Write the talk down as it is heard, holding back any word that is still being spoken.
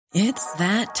It's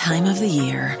that time of the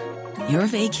year. Your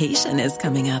vacation is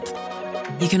coming up.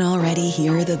 You can already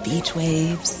hear the beach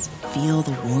waves, feel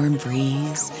the warm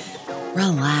breeze,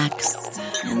 relax,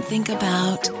 and think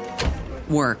about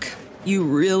work. You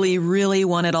really, really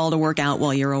want it all to work out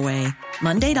while you're away.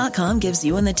 Monday.com gives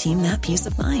you and the team that peace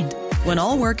of mind. When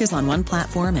all work is on one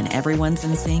platform and everyone's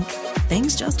in sync,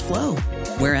 things just flow.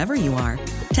 Wherever you are,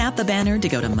 tap the banner to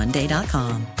go to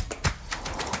Monday.com.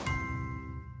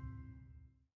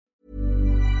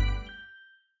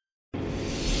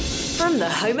 From the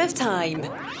home of time.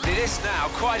 It is now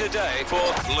quite a day for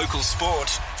local sport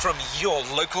from your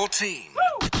local team.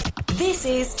 Woo! This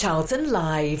is Charlton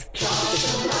Live.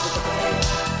 Charlton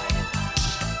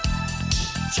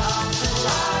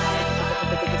Live.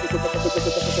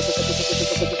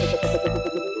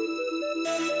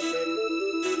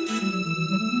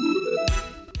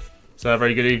 So a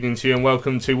very good evening to you and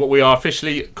welcome to what we are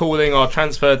officially calling our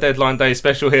Transfer Deadline Day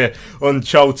special here on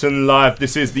Charlton Live.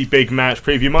 This is the big match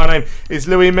preview. My name is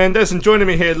Louis Mendes and joining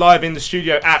me here live in the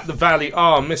studio at the Valley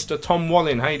are Mr. Tom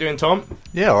Wallin. How you doing, Tom?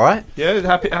 Yeah, all right. Yeah,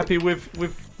 happy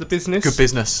with the business? Good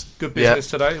business. Good business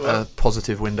today. Well,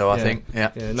 positive window, I think. Yeah,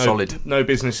 solid. No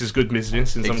business is good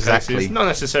business in some cases. Not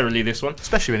necessarily this one.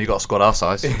 Especially when you've got a squad our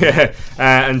size. Yeah,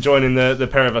 and joining the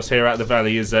pair of us here at the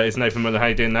Valley is Nathan Muller. How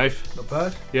you doing, Nath? Not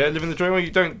bad. Yeah, living the dream. Well,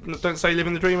 you don't say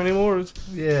living the dream anymore?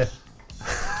 Yeah.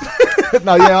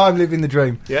 No, yeah, I'm living the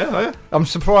dream. Yeah, are you? I'm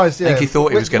surprised, yeah. I think he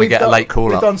thought he was going to get a late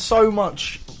call-up. We've done so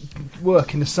much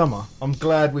work in the summer. I'm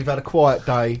glad we've had a quiet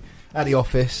day at the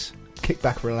office. Kick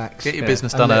back, relax. Get your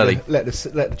business done early. Let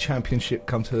the championship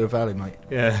come to the Valley, mate.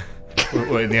 Yeah.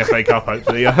 We're in the FA Cup,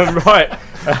 hopefully. Right,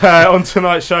 on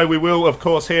tonight's show, we will, of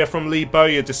course, hear from Lee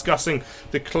Bowyer discussing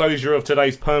the closure of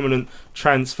today's permanent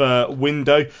transfer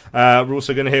window. We're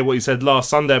also going to hear what he said last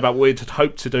Sunday about what he'd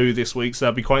hoped to do this week, so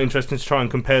that'll be quite interesting to try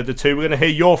and compare the two. We're going to hear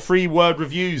your 3-word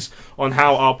reviews on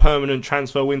how our permanent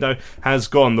transfer window has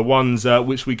gone, the ones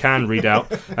which we can read out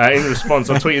in response.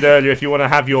 I tweeted earlier, if you want to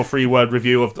have your 3-word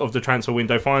review of the transfer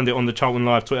window, find it on the Charlton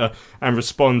Live Twitter and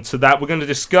respond to that. We're going to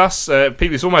discuss,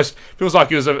 it's almost feels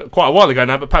like it was quite a while ago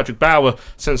now, but Patrick Bauer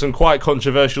sent some quite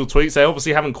controversial tweets. They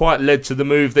obviously haven't quite led to the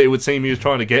move that it would seem he was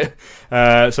trying to get.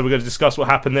 So we're going to discuss what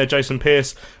happened there. Jason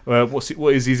Pearce,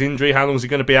 what is his injury? How long is he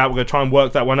going to be out? We're going to try and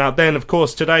work that one out. Then, of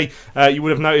course, today you would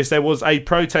have noticed there was a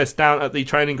protest down at the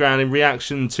training ground in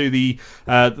reaction to the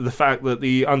fact that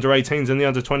the under-18s and the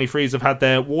under-23s have had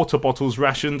their water bottles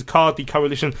rationed. Cardi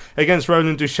Coalition against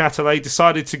Roland Duchâtelet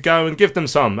decided to go and give them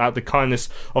some out of the kindness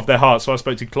of their hearts. So I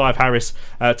spoke to Clive Harris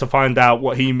to find out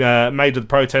what he made of the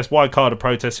protest, why Cardi are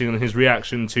protesting, and his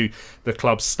reaction to the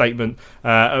club's statement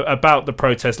about the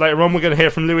protest. Later on, we're going to hear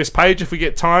from Lewis Page if we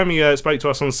get time. He spoke to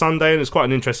us on Sunday, and it's quite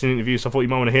an interesting interview, so I thought you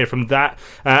might want to hear from that.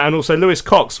 And also, Lewis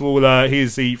Cox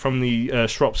he's from the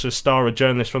Shropshire Star, a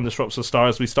journalist from the Shropshire Star,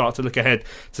 as we start to look ahead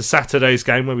to Saturday's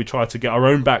game, where we try to get our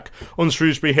own back on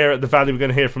Shrewsbury here at the Valley. We're going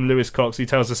to hear from Lewis Cox. He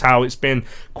tells us how it's been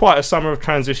quite a summer of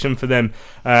transition for them,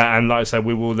 and like I said,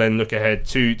 we will then look ahead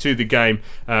to the game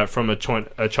from a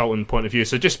Charlton point of view.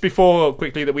 So just before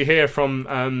quickly that we hear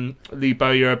from Lee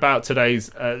Bowyer about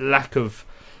today's lack of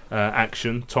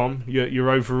action, Tom,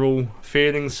 your overall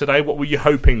feelings today, what were you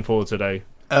hoping for today?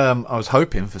 I was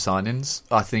hoping for signings.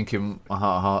 I think in my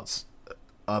heart of hearts,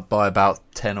 by about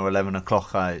 10 or 11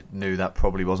 o'clock, I knew that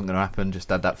probably wasn't going to happen, just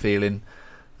had that feeling.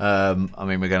 I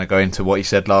mean, we're going to go into what he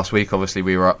said last week. Obviously,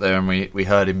 we were up there and we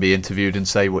heard him be interviewed and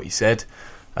say what he said.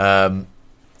 I'm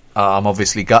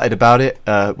obviously gutted about it.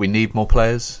 We need more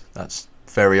players. That's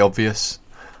very obvious.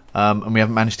 And we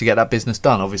haven't managed to get that business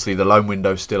done. Obviously, the loan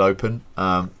window's still open.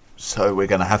 So we're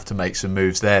going to have to make some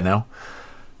moves there now.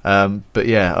 But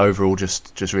yeah, overall,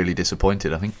 just really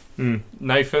disappointed, I think.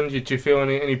 Nathan, did you feel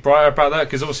any brighter about that?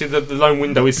 Because obviously the loan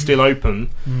window is still open,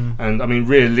 and I mean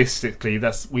realistically,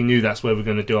 we knew that's where we're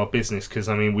going to do our business. Because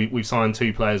I mean we've signed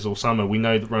 2 players all summer. We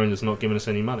know that Roland's not giving us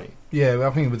any money. Yeah, well,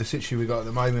 I think with the situation we got at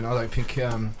the moment, I don't think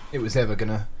it was ever going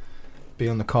to be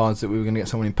on the cards that we were going to get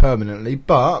someone in permanently.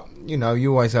 But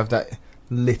you always have that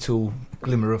little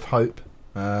glimmer of hope,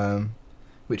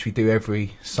 which we do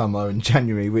every summer in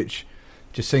January, which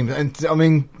just seems, and I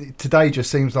mean today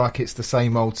just seems like it's the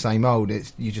same old.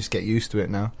 You just get used to it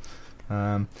now.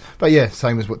 But yeah,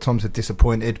 same as what Tom said,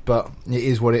 disappointed, but it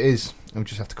is what it is, and we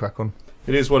just have to crack on.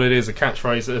 It is what it is, a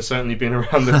catchphrase that has certainly been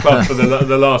around the club for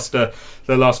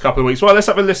the last couple of weeks. Well, let's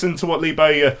have a listen to what Lee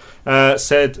Bowyer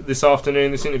said this afternoon.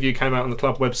 This interview came out on the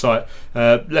club website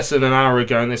less than an hour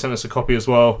ago, and they sent us a copy as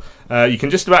well. You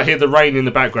can just about hear the rain in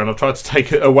the background. I've tried to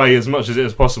take it away as much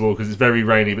as possible because it's very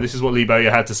rainy, but this is what Lee Bowyer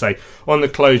had to say on the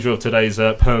closure of today's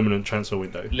permanent transfer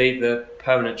window. Lee, the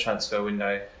permanent transfer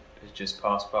window has just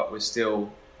passed, but we're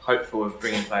still hopeful of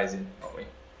bringing players in, aren't we?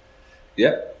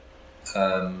 Yeah.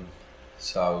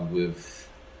 So we've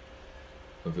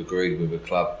agreed with the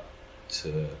club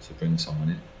to bring someone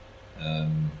in.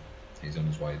 He's on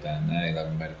his way down there. He'll have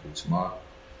a medical tomorrow.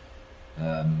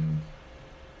 Another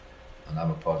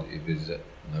positive is that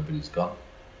nobody's gone.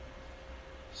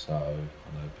 So I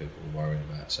know people are worried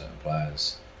about certain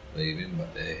players leaving,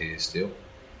 but they're here still.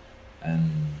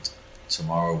 And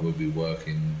tomorrow we'll be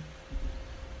working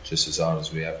just as hard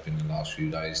as we have been the last few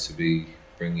days to be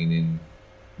bringing in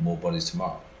more bodies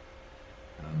tomorrow.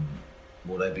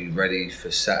 Will they be ready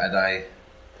for Saturday?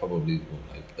 Probably. Well,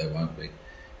 they won't be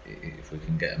if we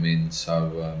can get them in.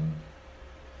 So,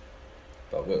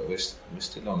 but we're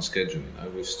still on schedule. You know,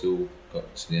 we've still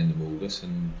got to the end of August,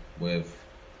 and we've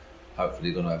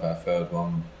hopefully going to have our third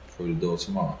one through the door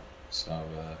tomorrow. So,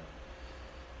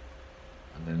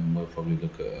 and then we'll probably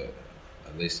look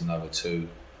at least another 2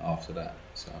 after that.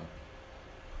 So,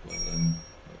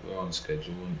 we're on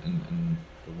schedule, and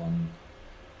the one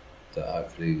that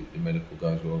hopefully the medical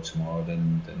goes well tomorrow,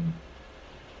 then I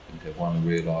think everyone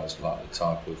will realise like the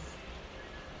type of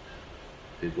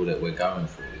people that we're going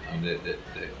for. You know, they're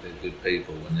good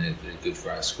people, and they're good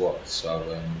for our squad. So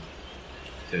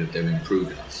they're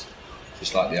improving us,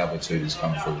 just like the other 2 that's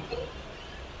come through the door.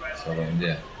 So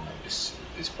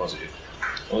it's positive.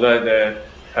 Although the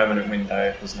permanent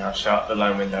window is now shut, the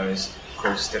loan window is of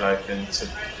course still open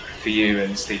for you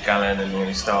and Steve Gallen and all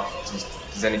your staff.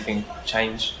 Does anything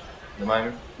change at the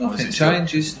moment? Nothing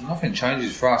changes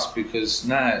for us, because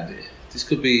now this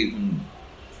could be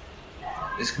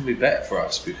better for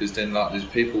us, because then like there's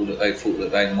people that they thought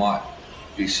that they might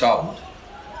be sold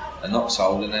and not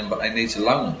sold, but they need to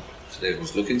loan them. So they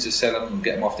was looking to sell them and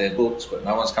get them off their books, but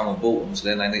no one's come and bought them, so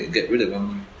then they need to get rid of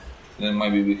them. And then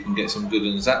maybe we can get some good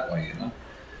ones that way, you know.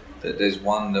 That there's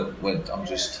one that went. I'm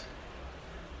just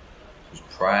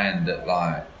praying that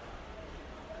like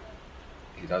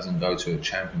he doesn't go to a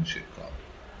championship club,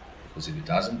 because if he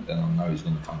doesn't, then I know he's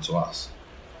going to come to us.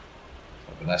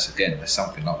 But that's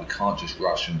something like we can't just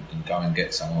rush and go and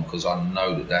get someone, because I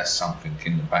know that that's something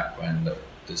in the background that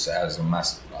has a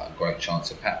massive, like a great chance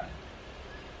of happening.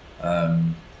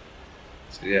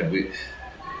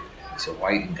 It's a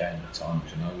waiting game at times,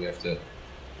 you know. We have to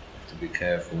be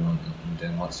careful, and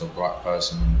then once the right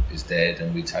person is there,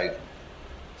 then we take them.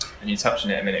 And you touched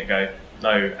on it a minute ago,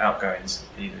 no outgoings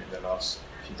either in the last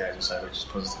few days or so, which is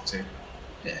positive too.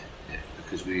 Yeah,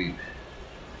 because we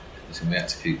had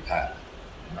to keep Pat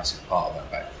a massive part of our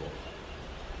back four.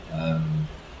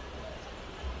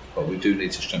 But we do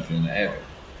need to strengthen in the area,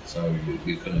 so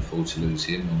we couldn't afford to lose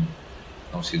him. And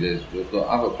obviously we've got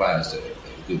other players that are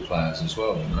good players as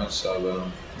well, you know.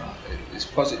 So it's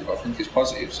positive. I think it's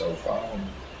positive so far.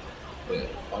 But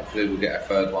hopefully we'll get a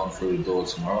third one through the door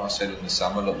tomorrow. I said in the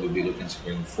summer, look, we'll be looking to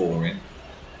bring 4 in.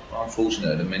 We're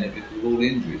unfortunate at the minute because of all the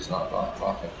injuries, like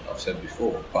I've said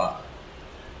before. But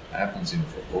it happens in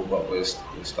football. But we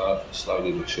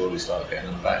slowly but surely start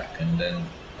getting them back, and then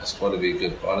that's got to be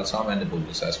good. By the time end of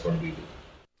August, that's got to be good.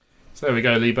 So there we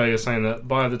go, Lebo. You're saying that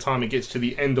by the time it gets to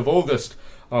the end of August,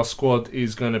 our squad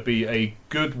is going to be a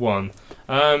good one.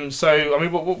 So, I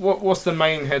mean, what's the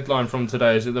main headline from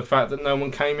today? Is it the fact that no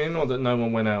one came in, or that no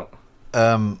one went out?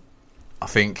 I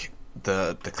think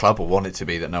the club will want it to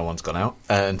be that no one's gone out.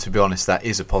 And to be honest, that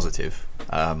is a positive.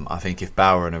 I think if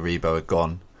Bauer and Aribo had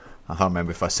gone, I can't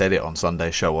remember if I said it on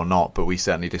Sunday's show or not, but we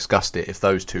certainly discussed it. If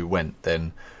those 2 went,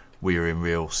 then we were in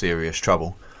real serious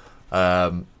trouble.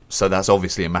 So that's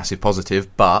obviously a massive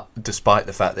positive, but despite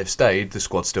the fact they've stayed, the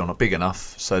squad's still not big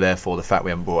enough, so therefore the fact we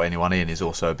haven't brought anyone in is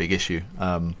also a big issue.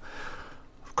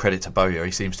 Credit to Bowyer,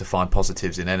 he seems to find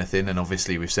positives in anything, and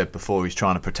obviously we've said before he's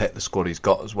trying to protect the squad he's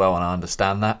got as well, and I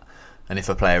understand that. And if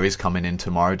a player is coming in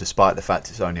tomorrow, despite the fact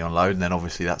it's only on loan, then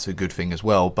obviously that's a good thing as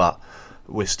well, but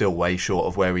we're still way short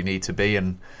of where we need to be,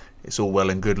 and it's all well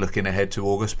and good looking ahead to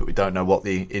August, but we don't know what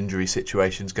the injury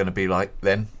situation's going to be like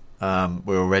then.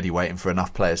 We're already waiting for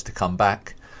enough players to come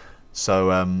back,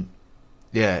 so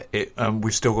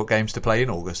we've still got games to play in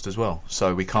August as well,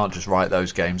 so we can't just write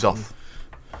those games off.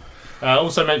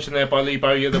 Also mentioned there by Lee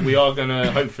Bowyer that we are going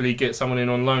to hopefully get someone in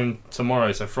on loan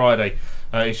tomorrow, so Friday,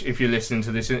 if you're listening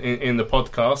to this in the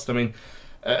podcast. I mean,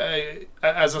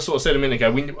 as I sort of said a minute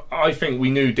ago, I think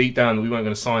we knew deep down that we weren't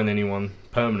going to sign anyone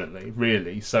permanently,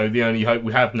 really, so the only hope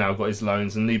we have now got is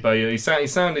loans, and Lee Bowyer, he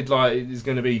sounded like he's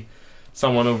going to be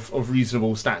someone of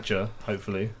reasonable stature,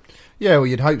 hopefully. Yeah, well,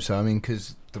 you'd hope so. I mean,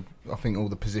 because I think all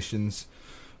the positions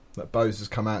that Bose has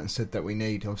come out and said that we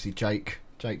need, obviously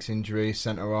Jake's injury,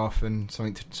 centre half, and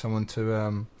someone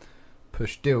to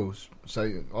push deals.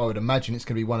 So I would imagine it's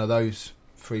going to be one of those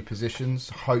 3 positions.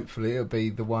 Hopefully it'll be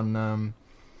the one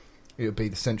it would be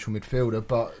the central midfielder.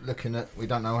 But looking at, we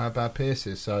don't know how bad Pearce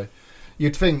is, so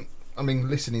you'd think. I mean,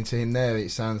 listening to him there,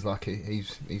 it sounds like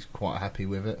he's quite happy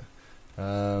with it.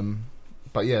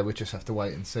 But yeah, we just have to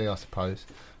wait and see, I suppose.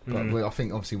 But I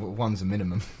think obviously one's a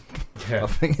minimum. Yeah. I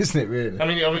think, isn't it really? I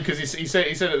mean, because he said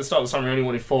at the start of the summer he only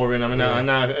wanted 4 in. I mean,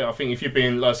 now I think if you've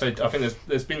been, like I said, I think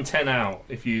there's been 10 out.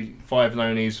 If you 5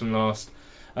 loanees from last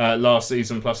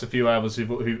season plus a few others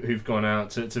who've gone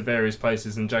out to various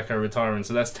places and Jacko retiring,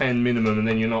 so that's 10 minimum, and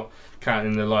then you're not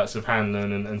counting the likes of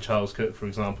Hanlon and Charles Cook, for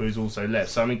example, who's also left.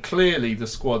 So I mean, clearly the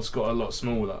squad's got a lot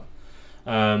smaller.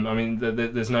 I mean,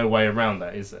 there's no way around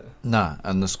that, is there? No,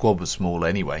 and the squad was small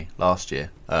anyway last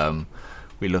year.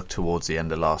 We looked towards the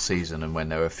end of last season, and when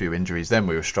there were a few injuries, then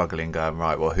we were struggling, going,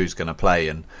 right, well, who's going to play,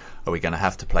 and are we going to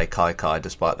have to play Kai,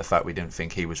 despite the fact we didn't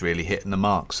think he was really hitting the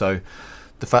mark. So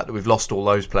the fact that we've lost all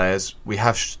those players, we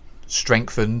have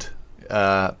strengthened,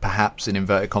 perhaps in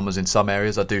inverted commas, in some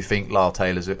areas. I do think Lyle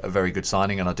Taylor's a very good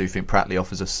signing, and I do think Pratley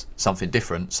offers us something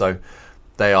different. So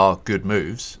they are good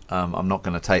moves. I'm not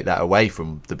going to take that away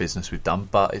from the business we've done,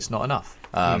 but it's not enough.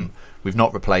 We've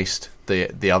not replaced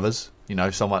the others. You know,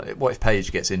 what if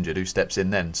Page gets injured? Who steps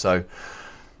in then? So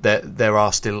there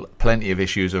are still plenty of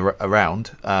issues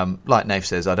around. Like Nave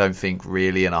says, I don't think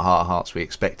really in our heart of hearts we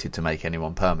expected to make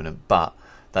anyone permanent, but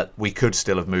that we could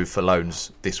still have moved for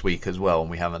loans this week as well,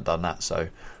 and we haven't done that. So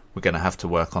we're going to have to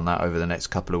work on that over the next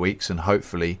couple of weeks, and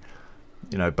hopefully,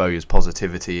 you know, Bowyer's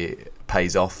positivity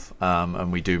pays off,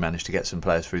 and we do manage to get some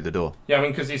players through the door. Yeah, I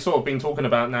mean, because he's sort of been talking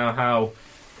about now how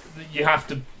you have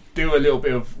to do a little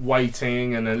bit of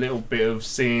waiting and a little bit of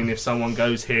seeing if someone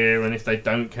goes here, and if they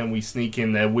don't, can we sneak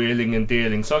in there, wheeling and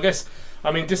dealing. So I guess,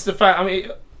 I mean, just the fact, I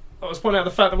mean, I was pointing out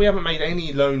the fact that we haven't made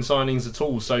any loan signings at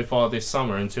all so far this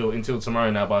summer until tomorrow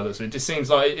now, by the looks of it. It just seems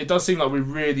like, it does seem like we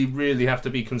really, really have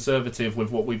to be conservative with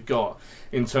what we've got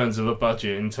in terms of a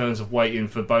budget, in terms of waiting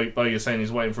for Bowyer saying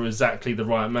he's waiting for exactly the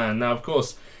right man. Now, of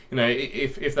course, you know,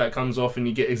 if that comes off and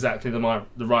you get exactly the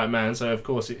right man, so of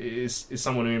course it is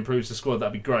someone who improves the squad,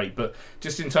 that'd be great. But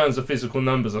just in terms of physical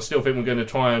numbers, I still think we're going to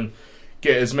try and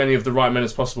get as many of the right men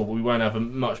as possible, but we won't have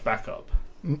much backup.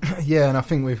 Yeah, and I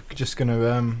think we're just going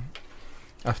to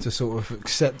have to sort of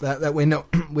accept that we're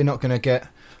not going to get.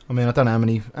 I mean, I don't know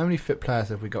how many fit players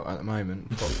have we got at the moment?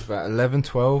 About 11,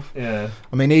 12? Yeah.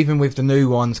 I mean, even with the new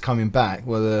ones coming back,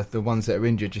 well, the ones that are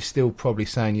injured, you're still probably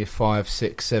saying you're 5,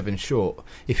 6, 7 short.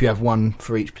 If you have one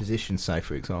for each position, say,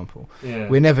 for example. Yeah.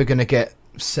 We're never going to get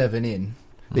 7 in.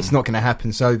 It's not going to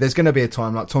happen. So there's going to be a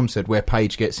time, like Tom said, where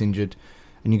Page gets injured,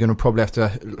 and you're going to probably have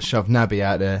to shove Naby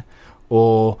out there,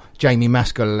 or Jamie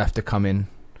Maskell will have to come in,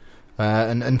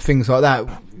 and things like that.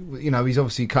 You know, he's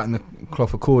obviously cutting the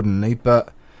cloth accordingly,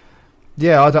 but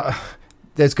yeah,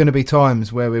 there's going to be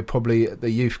times where we're probably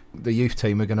the youth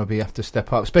team are going to have to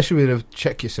step up, especially with the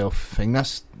check yourself thing.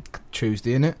 That's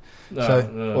Tuesday, isn't it?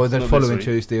 Or the following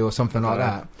Tuesday or something like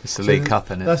that. It's the League Cup,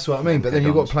 isn't it? That's what I mean. But then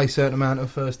you've got to play a certain amount of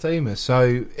first teamers,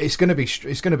 so it's going to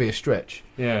be a stretch.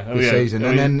 This season.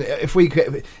 And then if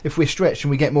we're stretched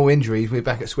and we get more injuries, we're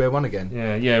back at square one again.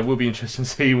 Yeah, it will be interesting to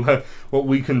see what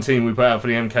weekend team we put out for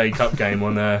the MK Cup game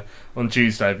on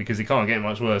Tuesday, because it can't get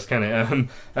much worse, can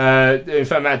it? In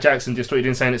fact, Matt Jackson just tweeted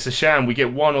in saying it's a sham we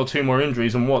get 1 or 2 more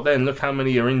injuries, and what then? Look how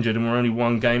many are injured, and we're only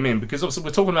 1 game in. Because obviously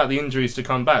we're talking about the injuries to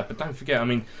come back, but don't forget, I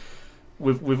mean,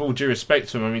 with all due respect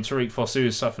to him, I mean, Tariq Fosu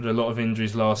has suffered a lot of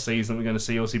injuries last season. We're going to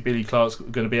see, obviously, Billy Clark's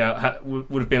going to be out,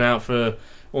 would have been out for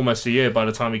almost a year by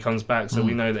the time he comes back, so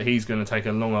we know that he's going to take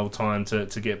a long old time to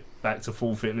get back to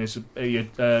full fitness.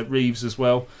 Reeves as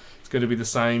well, it's going to be the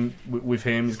same with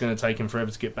him. It's going to take him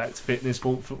forever to get back to fitness,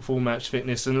 full match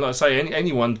fitness. And like I say,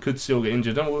 anyone could still get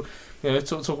injured.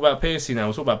 Talk about Piercy now.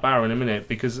 We'll talk about Bauer in a minute,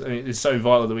 because it's so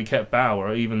vital that we kept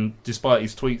Bauer, even despite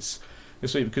his tweets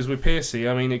this week, because with Piercy,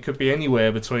 I mean, it could be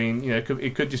anywhere between, you know,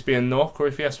 it could just be a knock, or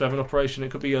if he has to have an operation,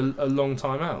 it could be a long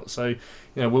time out. So, you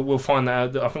know, we'll find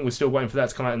that out. I think we're still waiting for that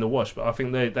to come out in the wash, but I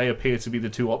think they appear to be the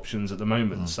 2 options at the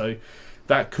moment. So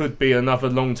that could be another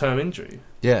long-term injury.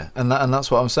 Yeah, and that's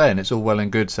what I'm saying. It's all well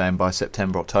and good saying by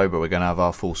September, October we're going to have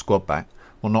our full squad back.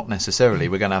 Well, not necessarily.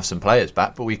 We're going to have some players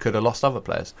back, but we could have lost other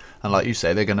players. And like you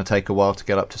say, they're going to take a while to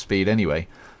get up to speed anyway.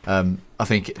 I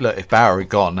think, look, if Bauer had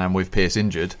gone and with Pearce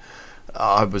injured,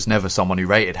 I was never someone who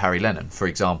rated Harry Lennon, for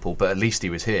example, but at least he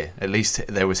was here. At least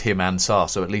there was him and Sarr,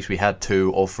 so at least we had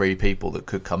 2 or 3 people that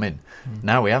could come in.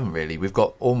 Now we haven't really. We've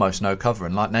got almost no cover,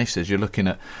 and like Nate says, you're looking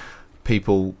at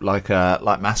people like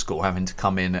Maskell having to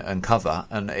come in and cover,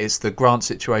 and it's the Grant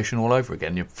situation all over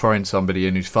again. You're throwing somebody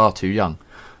in who's far too young,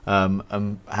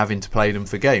 and having to play them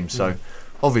for games. So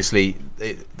obviously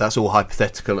that's all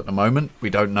hypothetical at the moment. We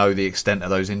don't know the extent of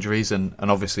those injuries, and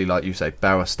obviously, like you say,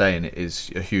 Barra staying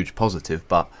is a huge positive,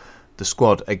 but the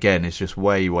squad again is just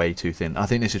way too thin. I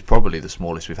think this is probably the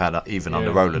smallest we've had even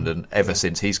under Roland, and ever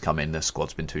since he's come in, the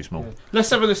squad's been too small. Let's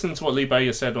have a listen to what Lee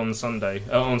Bowyer said on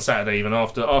Saturday, even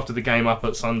after the game up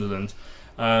at Sunderland.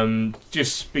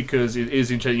 Just because it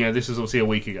is interesting, this was obviously a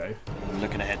week ago.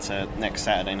 Looking ahead to next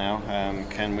Saturday now,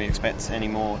 can we expect any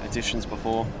more additions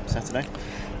before Saturday?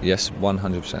 Yes,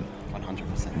 100%.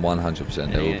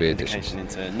 100%. There will be additions.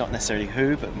 Into not necessarily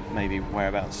who, but maybe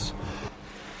whereabouts.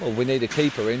 Well, we need a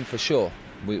keeper in for sure.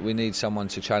 We need someone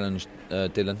to challenge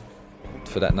Dylan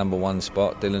for that number one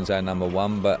spot. Dylan's our number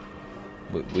one, but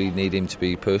we need him to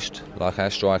be pushed, like our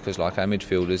strikers, like our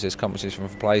midfielders. There's competition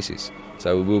for places,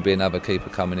 so there will be another keeper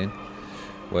coming in.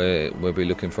 We'll be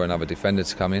looking for another defender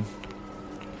to come in,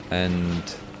 and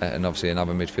obviously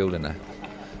another midfielder now.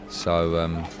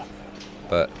 So,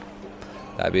 but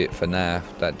that'll be it for now.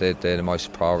 That they're the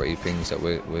most priority things that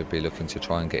we'll be looking to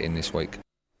try and get in this week.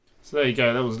 So there you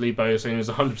go, that was Lee Bowyer saying he was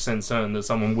 100% certain that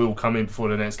someone will come in before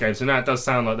the next game. So now it does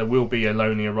sound like there will be a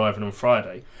loanee arriving on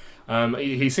Friday.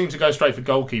 He seemed to go straight for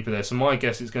goalkeeper there, so my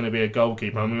guess is going to be a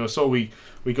goalkeeper. I mean, I saw we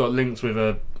got linked with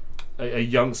a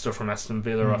youngster from Aston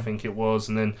Villa, I think it was,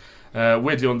 and then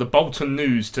weirdly on the Bolton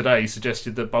News today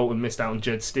suggested that Bolton missed out on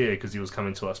Jed Steer because he was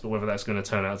coming to us, but whether that's going to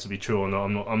turn out to be true or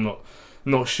not, I'm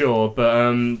not sure.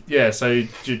 But so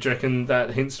do you reckon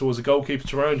that hints towards a goalkeeper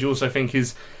tomorrow? And do you also think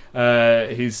his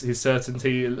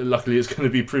certainty, luckily, is going to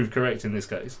be proved correct in this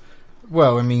case?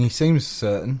 Well, I mean, he seems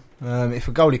certain. If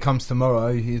a goalie comes tomorrow,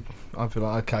 I'd be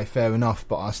like, okay, fair enough.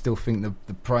 But I still think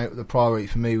the priority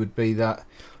for me would be that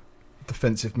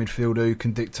defensive midfielder who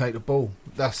can dictate the ball.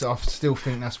 I still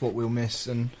think that's what we'll miss,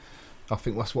 and I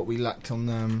think that's what we lacked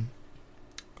on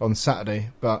Saturday.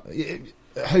 But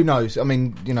who knows? I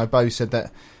mean, Bo said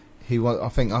that he might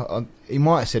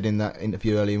have said in that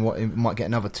interview earlier he might get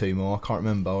another 2 more. I can't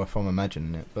remember if I'm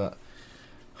imagining it, but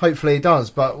hopefully he does.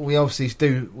 But we obviously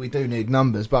do need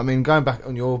numbers. But I mean, going back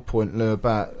on your point, Lou,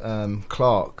 about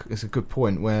Clark, it's a good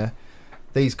point where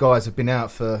these guys have been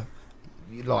out for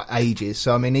like ages.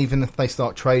 So I mean, even if they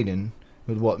start training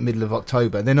with middle of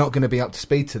October, they're not going to be up to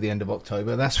speed to the end of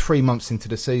October. That's 3 months into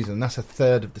the season. That's a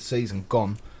third of the season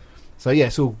gone. So yeah,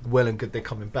 it's all well and good they're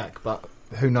coming back, but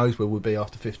who knows where we'll be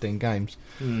after 15 games.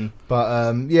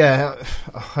 But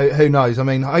who knows? I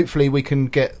mean, hopefully we can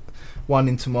get one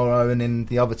in tomorrow, and then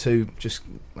the other 2, just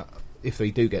if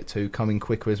we do get 2, come in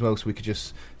quicker as well, so we could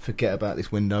just forget about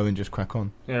this window and just crack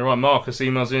on. Yeah, right. Marcus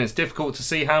emails in. It's difficult to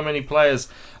see how many players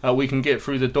we can get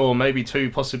through the door. Maybe 2,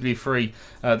 possibly 3.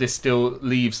 This still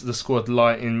leaves the squad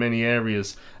light in many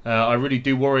areas. I really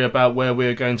do worry about where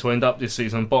we're going to end up this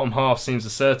season. Bottom half seems a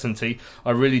certainty.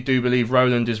 I really do believe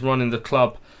Roland is running the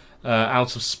club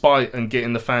out of spite and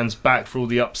getting the fans back for all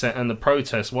the upset and the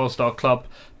protest. Whilst our club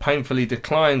painfully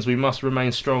declines, we must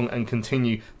remain strong and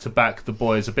continue to back the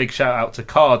boys. A big shout out to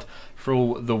Card for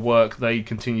all the work they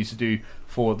continue to do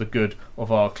for the good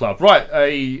of our club. Right,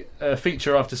 a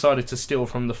feature I've decided to steal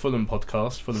from the Fulham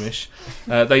podcast, Fulhamish.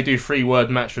 They do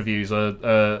 3-word match reviews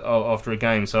after a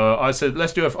game. So I said,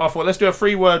 let's do a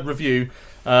 3-word review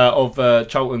of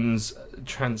Charlton's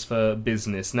transfer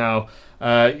business. Now,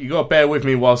 you got to bear with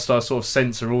me whilst I sort of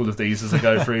censor all of these as I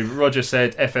go through. Roger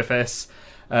said FFS.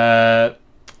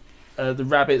 The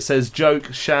Rabbit says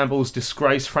joke, shambles,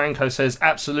 disgrace. Franco says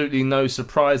absolutely no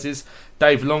surprises.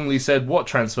 Dave Longley said what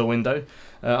transfer window?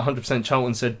 100%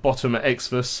 Charlton said bottom at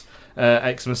Xmas.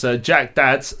 Jack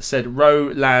Dads said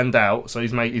row land out. So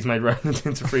he's made Roland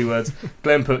into 3 words.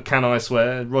 Glenn put can I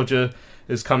swear. Roger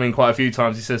has come in quite a few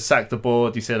times. He says sack the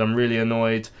board. He said I'm really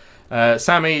annoyed.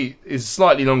 Sammy is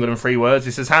slightly longer than 3 words.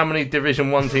 He says, how many Division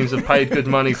 1 teams have paid good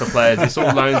money for players? It's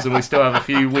all loans and we still have a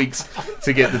few weeks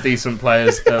to get the decent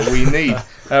players we need.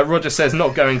 Roger says,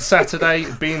 not going Saturday.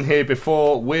 Been here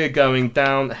before. We're going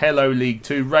down. Hello, League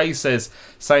 2. Ray says,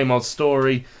 same old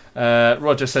story.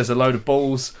 Roger says, a load of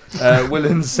balls.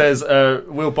 Willens says,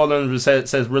 Will Bolland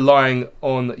says, relying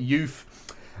on youth.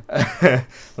 I'm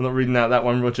not reading out that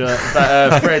one, Roger.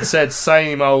 Fred said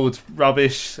same old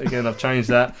rubbish. Again, I've changed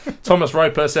that. Thomas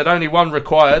Roper said only 1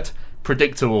 required.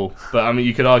 Predictable. But I mean,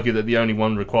 you could argue that the only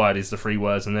 1 required is the 3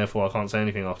 words, and therefore I can't say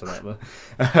anything after that. But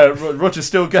Roger's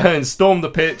still going. Storm the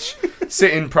pitch.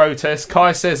 Sit in protest.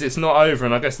 Kai says it's not over,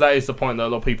 and I guess that is the point that a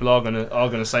lot of people are going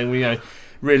to say.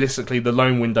 Realistically, the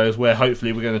loan window is where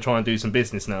hopefully we're going to try and do some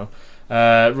business now.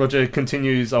 Roger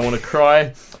continues, I want to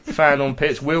cry. Fan on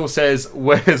pitch. Will says,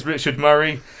 where's Richard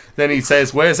Murray? Then he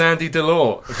says, "Where's Andy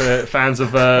Delort?" For fans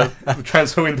of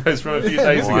transfer windows from a few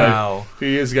days ago, a few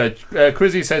years ago.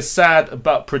 Crizzy says, "Sad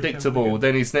but predictable."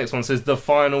 Then his next one says, "The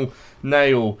final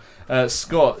nail."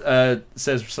 Scott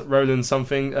says, "Roland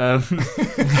something."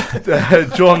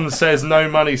 John says, "No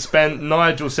money spent."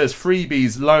 Nigel says,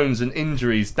 "Freebies, loans and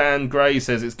injuries." Dan Gray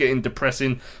says, "It's getting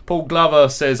depressing." Paul Glover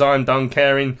says, "I'm done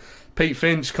caring." Pete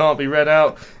Finch can't be read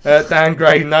out. Dan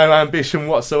Gray, "No ambition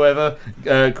whatsoever."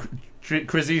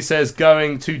 Crizzy says,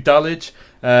 "Going to Dulwich."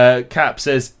 Cap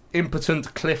says,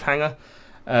 "Impotent cliffhanger."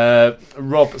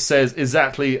 Rob says,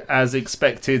 "Exactly as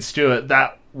expected." Stuart,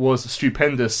 "That was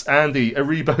stupendous." Andy,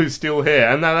 "Aribo's still here."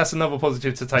 And now that's another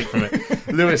positive to take from it.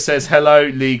 Lewis says,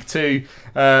 "Hello, League 2.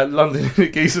 London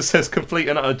Geezer says, "Complete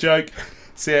and utter joke."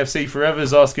 CFC Forever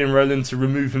is asking Roland to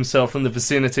remove himself from the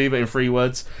vicinity, but in 3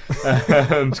 words.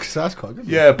 That's quite good.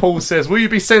 Yeah, Paul says, "Will you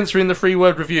be censoring the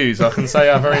 3-word reviews?" I can say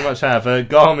I very much have.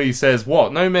 Garmy says,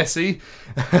 "What? No Messi?"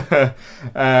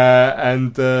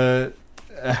 And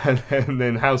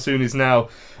then How Soon is now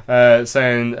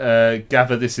saying,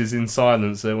 "Gather this is in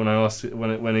silence." When I asked,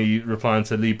 when he replying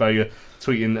to Lee Bowyer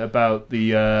tweeting about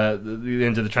the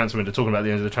end of the transfer window, talking about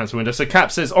the end of the transfer window. So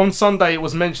Cap says, "On Sunday it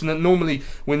was mentioned that normally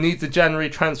we need the January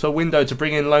transfer window to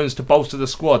bring in loans to bolster the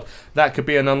squad. That could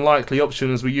be an unlikely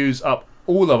option as we use up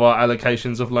all of our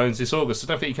allocations of loans this August." So I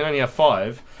don't think you can only have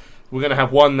 5. We're going to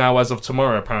have 1 now as of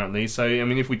tomorrow, apparently. So, I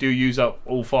mean, if we do use up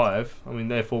all 5, I mean,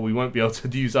 therefore we won't be able to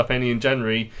use up any in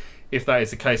January, if that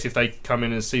is the case, if they come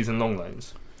in as season-long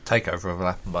loans. Takeover will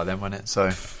happen by then, won't it?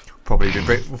 So we'll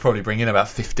probably bring in about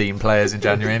 15 players in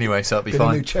January anyway, so it'll be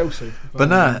fine. New Chelsea. But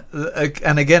no,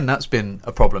 and again, that's been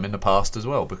a problem in the past as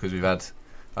well, because we've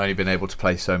only been able to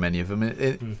play so many of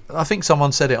them. I think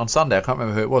someone said it on Sunday, I can't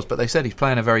remember who it was, but they said he's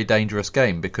playing a very dangerous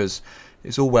game, because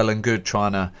it's all well and good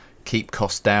trying to keep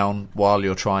costs down while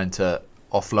you're trying to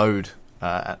offload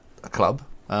a club,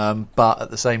 but at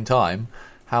the same time,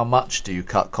 how much do you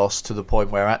cut costs to the point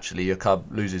where actually your club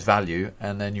loses value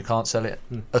and then you can't sell it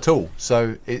at all?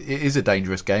 So it is a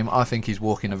dangerous game. I think he's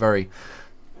walking a bit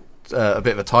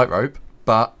of a tightrope,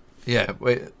 but yeah,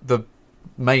 the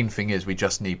main thing is we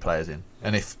just need players in,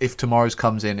 and if tomorrow's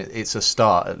comes in, it's a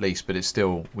start at least, but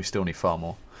we still need far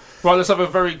more. Right, let's have a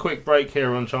very quick break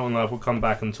here on Charlton Live. We'll come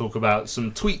back and talk about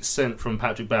some tweets sent from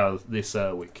Patrick Bauer this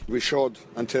week. We showed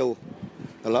until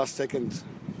the last second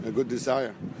a good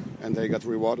desire, and they got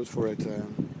rewarded for it.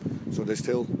 So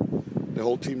the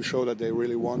whole team showed that they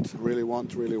really want. Really,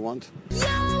 really want.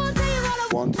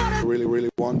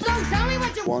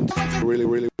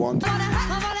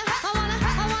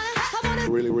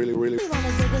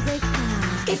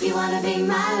 If you wanna be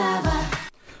my lover.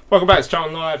 Welcome back to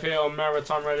Charlton Live here on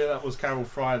Maritime Radio. That was Carol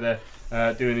Fry there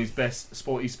doing his best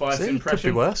Sporty Spice impression. Could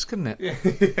be worse, couldn't it?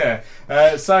 Yeah.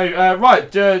 The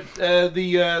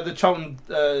Charlton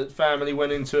family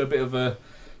went into a bit of a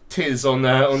tiz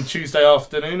on Tuesday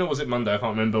afternoon, or was it Monday? I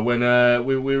can't remember. When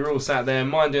we were all sat there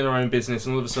minding our own business,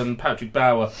 and all of a sudden Patrick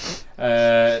Bauer,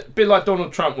 a bit like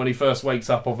Donald Trump when he first wakes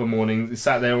up of a morning, he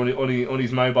sat there on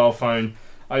his mobile phone,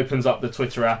 opens up the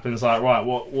Twitter app, and is like, right,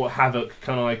 what havoc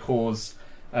can I cause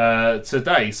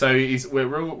today? So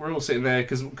we're all sitting there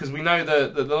because we know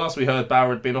that the last we heard, Bauer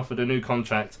had been offered a new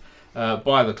contract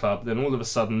by the club. Then all of a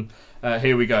sudden,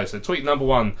 here we go. So tweet number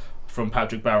 1 from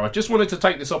Patrick Bauer: "I just wanted to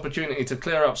take this opportunity to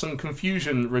clear up some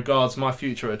confusion regards my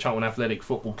future at Charlton Athletic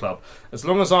Football Club. As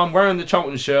long as I'm wearing the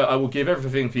Charlton shirt, I will give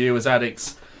everything for you as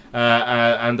addicts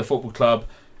and the football club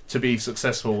to be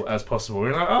successful as possible."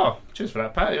 We're like, oh, cheers for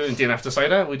that, Pat. You didn't have to say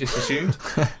that. We just assumed.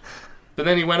 But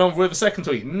then he went on with a second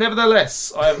tweet: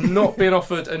 "Nevertheless, I have not been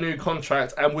offered a new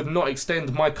contract and would not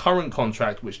extend my current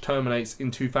contract, which terminates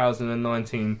in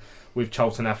 2019 with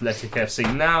Charlton Athletic FC."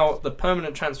 Now, the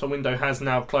permanent transfer window has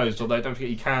now closed, although don't forget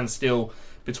you can still,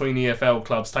 between EFL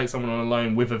clubs, take someone on a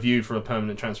loan with a view for a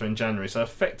permanent transfer in January. So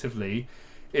effectively,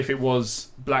 if it was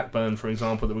Blackburn, for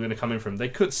example, that we're going to come in from, they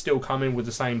could still come in with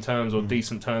the same terms or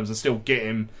decent terms and still get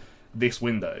him this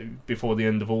window before the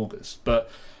end of August. But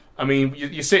I mean,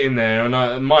 you're sitting there,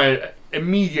 and my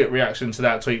immediate reaction to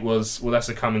that tweet was, well, that's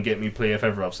a come and get me plea if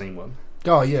ever I've seen one.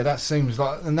 Oh yeah, that seems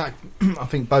like, and that I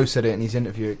think Bo said it in his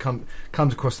interview. It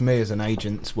comes across to me as an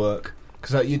agent's work,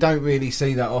 because you don't really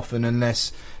see that often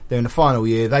unless they're in the final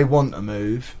year. They want a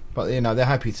move, but they're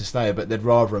happy to stay, but they'd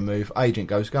rather a move. Agent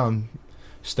goes, go and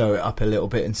stir it up a little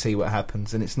bit and see what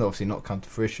happens, and it's obviously not come to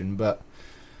fruition, but.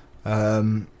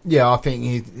 I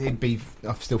think he'd be.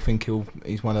 I still think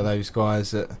he's one of those guys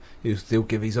that he'll still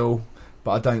give his all,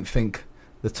 but I don't think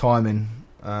the timing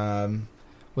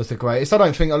was the greatest. I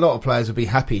don't think a lot of players would be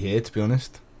happy here, to be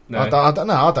honest. No. I don't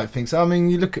know. I don't think so. I mean,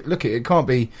 you look at it. It can't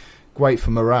be great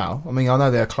for morale. I mean, I know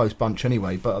they're a close bunch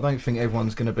anyway, but I don't think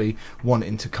everyone's going to be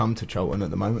wanting to come to Charlton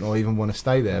at the moment or even want to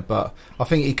stay there. But I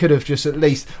think he could have just at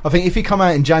least... I think if he come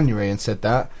out in January and said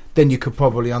that, then you could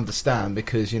probably understand,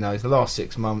 because, you know, the last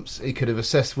 6 months, he could have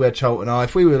assessed where Charlton are.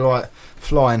 If we were, like,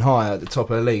 flying high at the top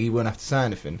of the league, he wouldn't have to say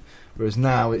anything. Whereas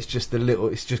now, it's just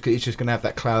it's just going to have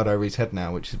that cloud over his head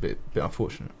now, which is a bit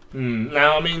unfortunate.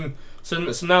 Now, I mean... So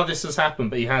now this has happened,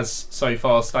 but he has so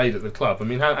far stayed at the club. I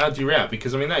mean, how do you react?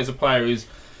 Because, I mean, that is a player who's,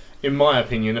 in my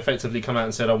opinion, effectively come out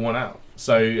and said, I want out.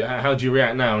 So how do you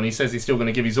react now? And he says he's still going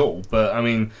to give his all. But, I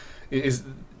mean,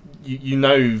 you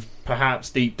know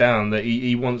perhaps deep down that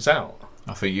he wants out.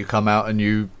 I think you come out and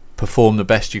you perform the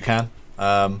best you can.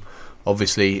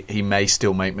 Obviously, he may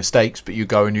still make mistakes, but you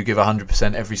go and you give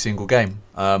 100% every single game.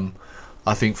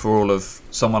 I think for all of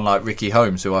someone like Ricky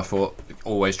Holmes, who I thought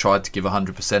always tried to give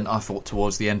 100%, I thought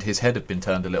towards the end his head had been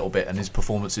turned a little bit and his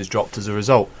performances dropped as a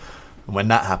result. And when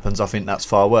that happens, I think that's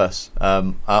far worse.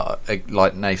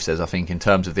 Like Nath says, I think in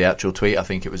terms of the actual tweet, I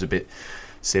think it was a bit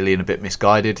silly and a bit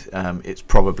misguided. It's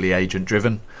probably agent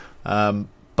driven.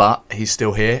 But he's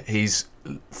still here. He's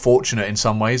fortunate in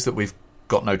some ways that we've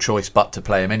got no choice but to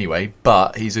play him anyway,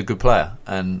 but he's a good player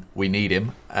and we need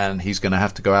him, and he's going to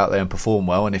have to go out there and perform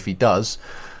well, and if he does,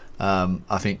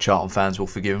 I think Charlton fans will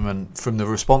forgive him. And from the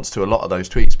response to a lot of those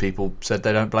tweets, people said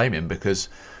they don't blame him, because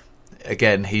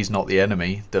again, he's not the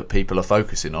enemy that people are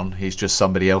focusing on. He's just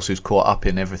somebody else who's caught up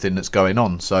in everything that's going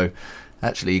on. So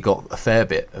actually he got a fair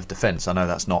bit of defence. I know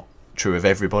that's not true of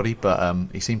everybody, but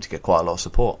he seemed to get quite a lot of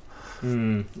support.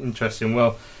 Interesting.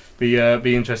 Well, be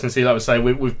interesting to see. Like we say,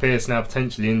 with Pearce now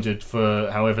potentially injured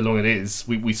for however long it is,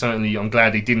 we certainly, I'm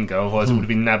glad he didn't go, otherwise it would have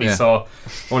been Naby Sarr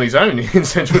on his own in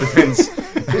central defence.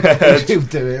 He'll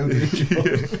do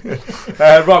it.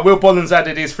 Right, Will Bollins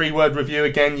added his 3-word review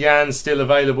again. Jan's still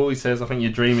available, he says. I think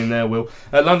you're dreaming there, Will.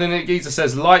 London Nick Geezer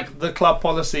says, like the club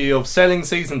policy of selling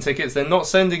season tickets, they're not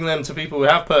sending them to people who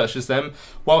have purchased them,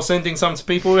 while sending some to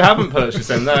people who haven't purchased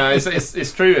them. No,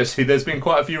 it's true, actually. There's been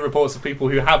quite a few reports of people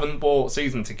who haven't bought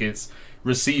season tickets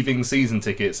receiving season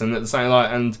tickets, and at the same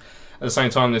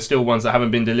time there's still ones that haven't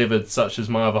been delivered, such as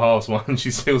my other half's one.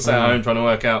 She's still sat at home trying to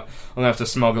work out. I'm going to have to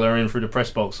smuggle her in through the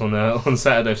press box on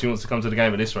Saturday if she wants to come to the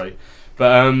game at this rate.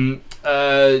 But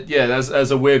yeah, that's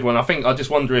a weird one. I just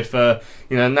wonder if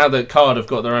now that Card have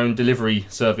got their own delivery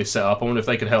service set up, I wonder if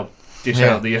they could help dish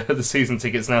out the season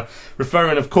tickets now.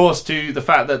 Referring, of course, to the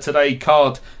fact that today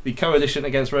Card, the coalition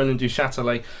against Roland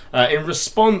Duchâtelet, in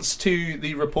response to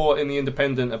the report in The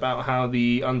Independent about how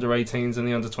the under-18s and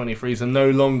the under-23s are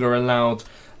no longer allowed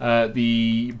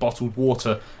the bottled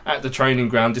water at the training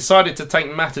ground, decided to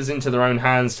take matters into their own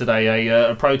hands today.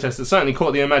 A protest that certainly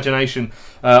caught the imagination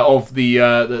of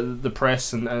the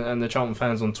press and the Charlton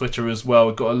fans on Twitter as well.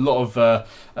 We've got a lot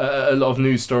of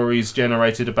news stories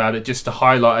generated about it, just to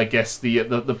highlight, I guess,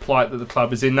 the plight that the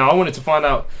club is in. Now, I wanted to find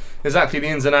out exactly the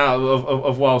ins and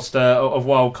outs of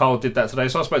why Carl did that today.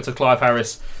 So I spoke to Clive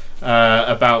Harris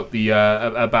about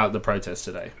the protest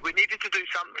today. We needed to do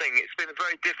something. It's been a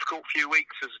very difficult few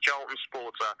weeks as a Charlton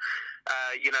supporter,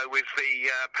 with the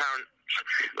apparent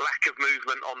lack of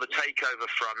movement on the takeover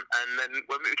front, and then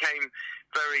when it became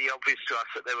very obvious to us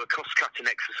that there were cost-cutting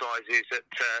exercises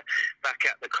back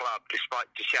at the club, despite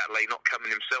Duchâtelet not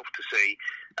coming himself to see,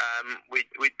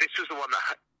 this was the one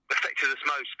that affected us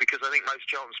most, because I think most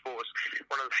Charlton supporters,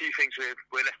 one of the few things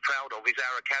we're left proud of is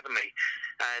our academy,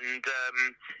 and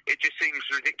it just seems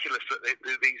ridiculous that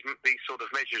these sort of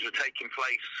measures are taking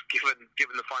place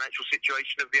given the financial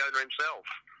situation of the owner himself.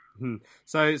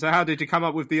 So how did you come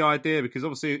up with the idea? Because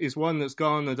obviously it's one that's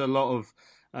garnered a lot of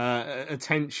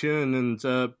attention, and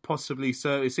possibly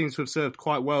it seems to have served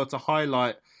quite well to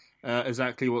highlight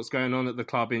exactly what's going on at the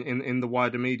club in the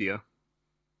wider media.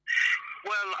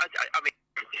 Well, I mean,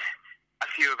 a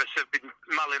few of us have been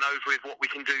mulling over with what we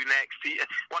can do next.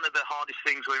 One of the hardest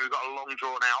things when we've got a long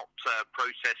drawn-out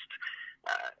protest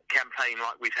campaign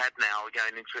like we've had now,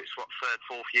 going into its third,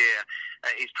 fourth year,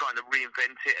 is trying to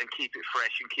reinvent it and keep it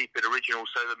fresh and keep it original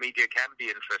so the media can be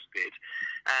interested.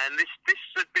 And this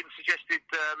had been suggested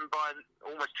by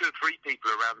almost 2 or 3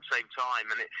 people around the same time,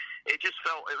 and it just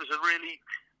felt it was a really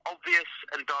obvious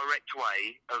and direct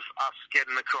way of us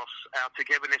getting across our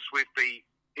togetherness with the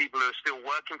people who are still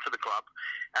working for the club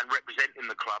and representing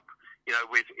the club,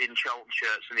 in Charlton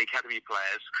shirts and the academy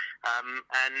players,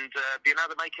 and being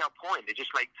able to make our point. It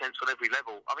just makes sense on every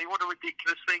level. I mean, what a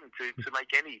ridiculous thing to make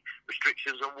any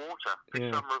restrictions on water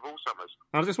this summer of all summers.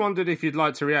 I just wondered if you'd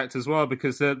like to react as well,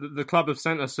 because the club have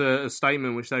sent us a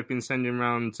statement which they've been sending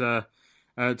around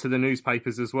to the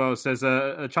newspapers as well. It says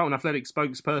a Charlton Athletic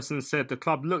spokesperson said the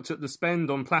club looked at the spend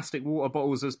on plastic water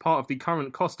bottles as part of the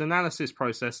current cost analysis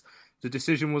process. The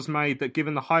decision was made that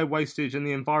given the high wastage and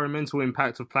the environmental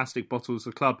impact of plastic bottles,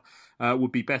 the club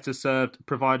would be better served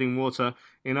providing water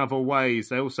in other ways.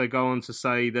 They also go on to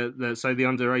say that the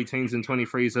under-18s and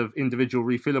 23s have individual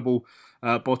refillable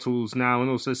bottles now, and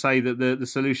also say that the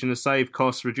solution has saved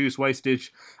costs, reduced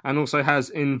wastage, and also has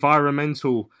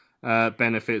environmental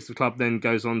benefits. The club then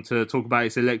goes on to talk about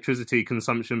its electricity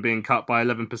consumption being cut by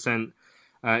 11%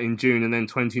 in June and then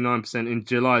 29% in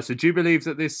July. So do you believe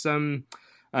that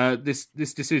this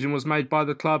decision was made by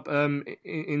the club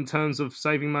in terms of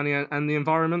saving money and the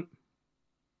environment?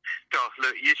 God,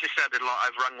 look, you just sounded like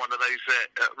I've rung one of those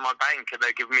at my bank and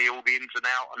they're giving me all the ins and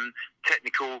outs and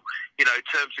technical,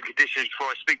 terms and conditions before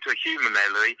I speak to a human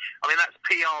there, Louis. I mean, that's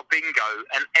PR bingo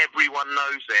and everyone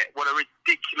knows it. What a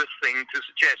ridiculous thing to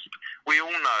suggest. We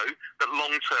all know that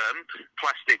long-term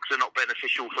plastics are not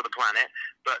beneficial for the planet,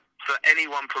 but for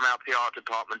anyone from our PR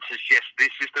department to suggest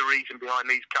this is the reason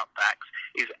behind these cutbacks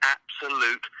is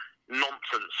absolute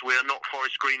nonsense. We are not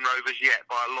Forest Green Rovers yet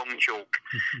by a long chalk.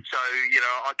 So,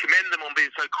 I commend them on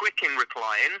being so quick in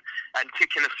replying and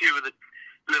ticking a few of the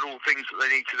little things that they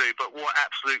need to do, but what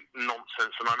absolute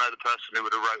nonsense. And I know the person who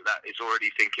would have wrote that is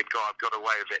already thinking, God, I've got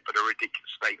away with it, but a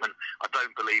ridiculous statement. I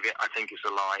don't believe it. I think it's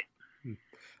a lie.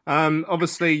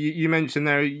 Obviously, you mentioned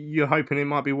there you're hoping it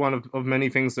might be one of many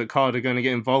things that Card are going to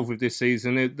get involved with this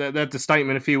season. They had the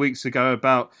statement a few weeks ago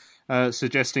about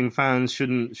suggesting fans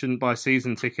shouldn't buy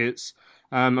season tickets.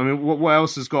 What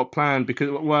else has got planned?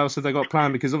 What else have they got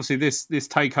planned? Because obviously this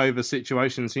takeover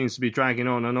situation seems to be dragging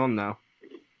on and on now.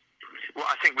 Well,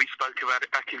 I think we spoke about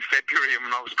it back in February,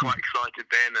 and I was quite excited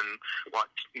then. And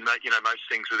most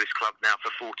things with this club now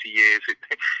for 40 years,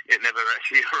 it never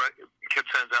actually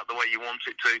turns out the way you want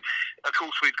it to. Of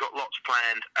course, we've got lots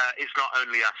planned. It's not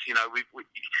only us.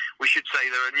 We should say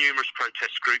there are numerous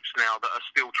protest groups now that are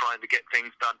still trying to get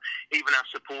things done. Even our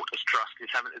supporters trust is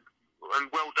having.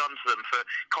 And well done to them for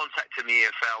contacting the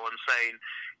EFL and saying,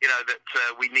 that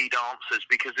we need answers,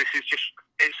 because this is just,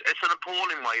 it's an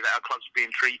appalling way that our club's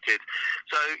being treated.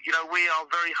 So, we are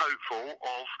very hopeful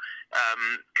of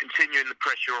continuing the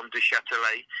pressure on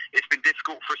Duchâtelet. It's been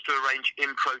difficult for us to arrange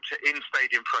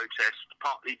in-stadium protest,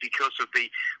 partly because of the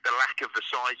lack of the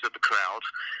size of the crowd.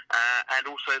 And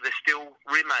also there still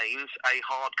remains a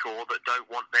hardcore that don't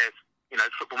want their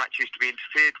football matches to be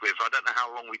interfered with. I don't know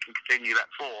how long we can continue that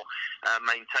for,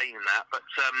 maintaining that. But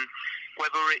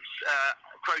whether it's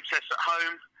protests at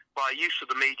home, by use of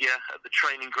the media at the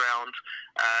training ground,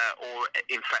 or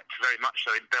in fact very much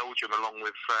so in Belgium, along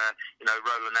with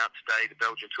rolling out today the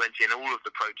Belgian 20 and all of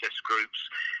the protest groups,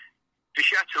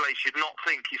 Duchâtelet should not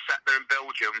think he sat there in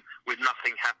Belgium with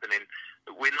nothing happening.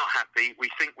 We're not happy.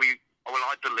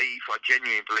 I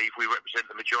genuinely believe we represent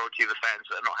the majority of the fans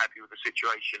that are not happy with the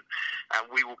situation,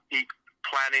 and we will keep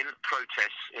planning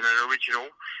protests in an original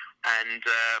and,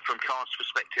 from Card's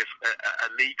perspective, a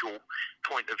legal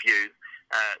point of view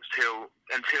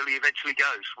until he eventually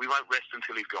goes. We won't rest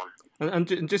until he's gone.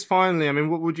 And just finally,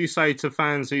 what would you say to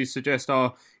fans who suggest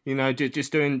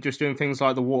just doing things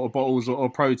like the water bottles or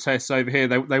protests over here?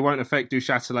 They won't affect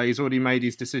Duchâtelet. He's already made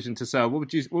his decision to sell.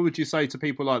 What would you say to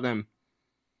people like them?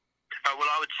 Well,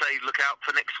 I would say look out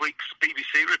for next week's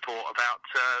BBC report about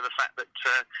the fact that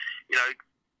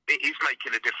it is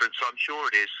making a difference. I'm sure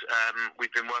it is.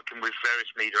 We've been working with various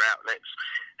media outlets,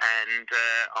 and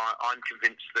I'm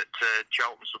convinced that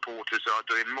Charlton supporters are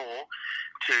doing more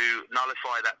to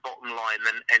nullify that bottom line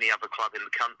than any other club in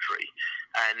the country.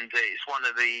 And it's one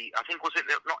of the, I think, was it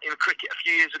not in cricket a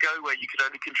few years ago where you could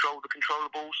only control the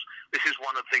controllables? This is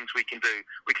one of the things we can do.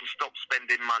 We can stop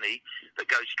spending money that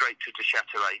goes straight to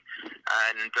Duchâtelet.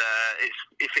 And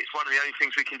if it's one of the only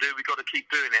things we can do, we've got to keep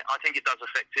doing it. I think it does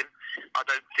affect him.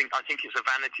 I think it's a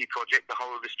vanity project, the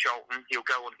whole of this Charlton. He'll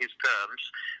go on his terms.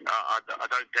 I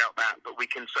don't doubt that, but we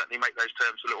can certainly make those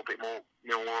terms a little bit more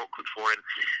awkward for him.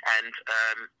 And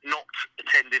not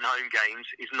attending home games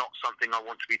is not something I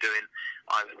want to be doing.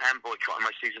 I am boycotting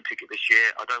my season ticket this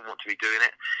year. I don't want to be doing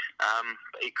it.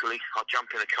 But equally, I'll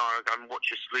jump in a car and go and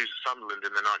watch us lose to Sunderland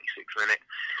in the 96th minute.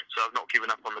 So I've not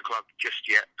given up on the club just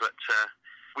yet. But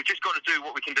we've just got to do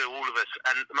what we can do, all of us.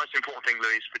 And the most important thing,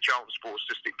 Louis, is for Charlton Sports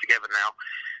to stick together now,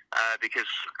 because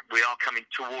we are coming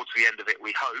towards the end of it,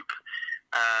 we hope.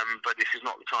 But this is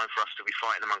not the time for us to be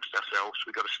fighting amongst ourselves.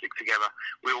 We've got to stick together.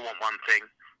 We all want one thing,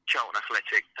 Charlton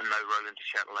Athletic, and no Roland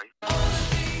Duchâtelet.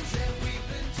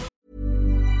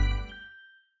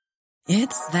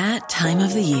 It's that time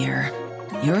of the year.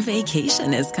 Your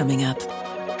vacation is coming up.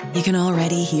 You can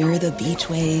already hear the beach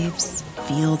waves,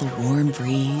 feel the warm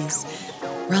breeze,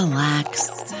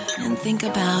 relax, and think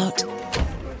about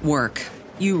work.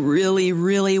 You really,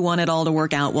 really want it all to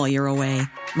work out while you're away.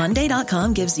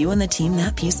 Monday.com gives you and the team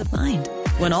that peace of mind.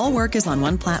 When all work is on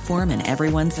one platform and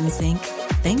everyone's in sync,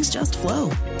 things just flow.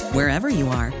 Wherever you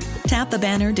are, tap the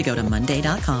banner to go to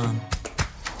Monday.com.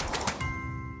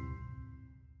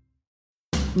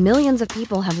 Millions of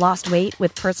people have lost weight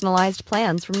with personalized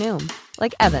plans from Noom.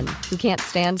 Like Evan, who can't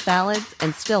stand salads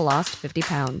and still lost 50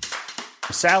 pounds.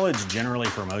 Salads generally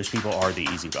for most people are the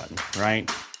easy button, right?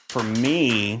 For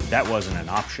me, that wasn't an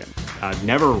option. I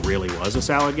never really was a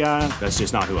salad guy. That's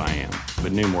just not who I am.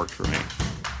 But Noom worked for me.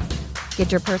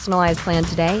 Get your personalized plan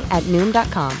today at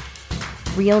Noom.com.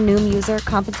 Real Noom user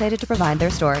compensated to provide their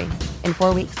story. In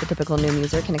 4 weeks, the typical Noom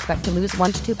user can expect to lose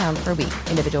 1 to 2 pounds per week.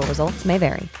 Individual results may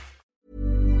vary.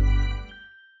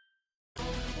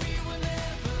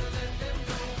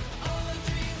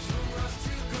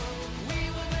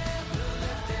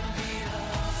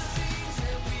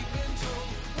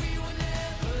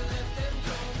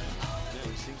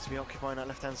 Occupying that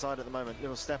left-hand side at the moment.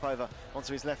 Little step over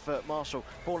onto his left foot. Marshall,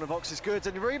 ball in the box is good.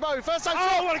 And Rebo, first time.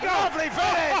 Oh, what a goal! Lovely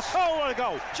finish! Oh, what a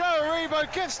goal! Joe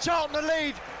Rebo gives Charlton the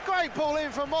lead. Great ball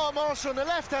in from Mark Marshall on the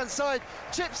left-hand side.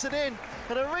 Chips it in.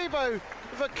 And Rebo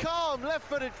with a calm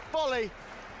left-footed volley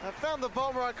found the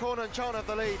bottom right corner and Charlton have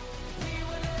the lead.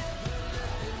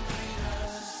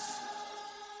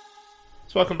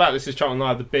 So welcome back, this is Charlton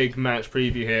Live, the big match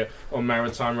preview here on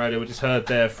Maritime Radio. We just heard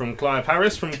there from Clive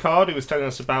Harris from Card, who was telling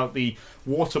us about the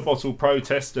water bottle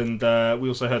protest, and we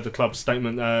also heard the club's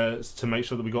statement to make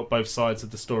sure that we got both sides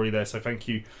of the story there. So thank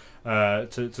you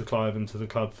to Clive and to the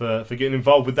club for getting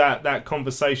involved with that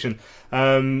conversation.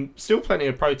 Still plenty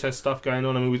of protest stuff going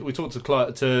on. I mean, we talked to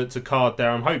Card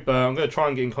there. I'm going to try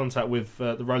and get in contact with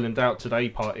the Roland Out Today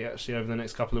party actually over the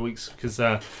next couple of weeks, because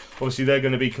obviously they're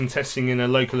going to be contesting in a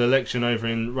local election over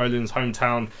in Roland's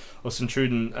hometown of St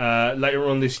Truden later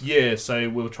on this year. So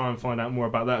we'll try and find out more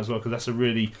about that as well, because that's a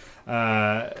really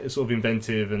sort of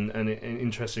inventive and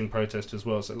interesting protest as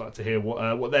well. So I'd like to hear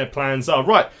what their plans are.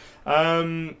 Right.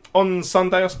 On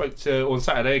Sunday, on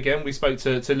Saturday again, we spoke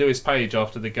to Lewis Page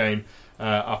after the game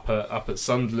up at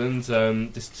Sunderland,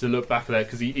 just to look back at that,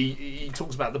 because he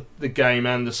talks about the game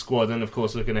and the squad, and of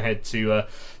course looking ahead to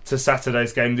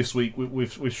Saturday's game this week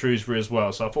with Shrewsbury as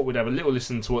well. So I thought we'd have a little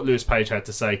listen to what Lewis Page had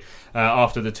to say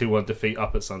after the 2-1 defeat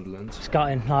up at Sunderland.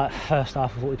 Starting first half,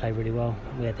 I thought we played really well.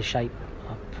 We had the shape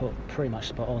pretty much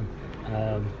spot on.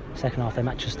 Second half they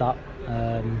matched us up.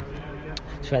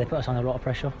 So they put us under a lot of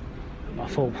pressure. I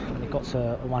thought when it got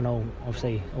to 1-0,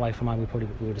 obviously away from home,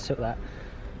 we would have took that.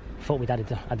 I thought we'd had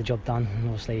the job done, and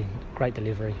obviously great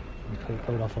delivery. We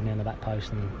pulled off on me on the back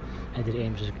post and headed it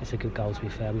in. It's a good goal, to be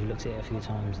fair. We've looked at it a few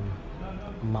times,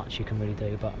 and much you can really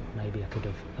do, but maybe I could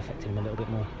have affected him a little bit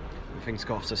more. Things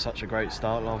got off to such a great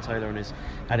start. Lyle Taylor and his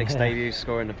Alex debut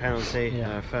scoring the penalty.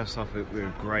 First half we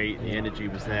were great, the energy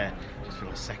was there. Just for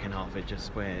the second half, it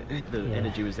just where the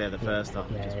energy was there. The first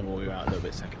half, it just wore you out a little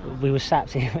bit. Second half, we were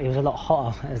sapped. It was a lot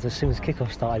hotter as soon as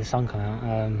kick-off started. The sun came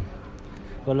out.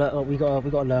 But look, we got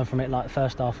to learn from it. Like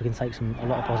first half, we can take a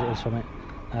lot of positives from it.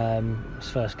 It's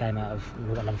first game out of,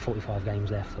 we've got another 45 games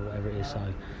left or whatever it is. So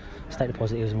let's take the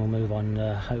positives and we'll move on.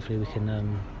 Hopefully we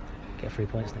can get 3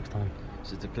 points next time.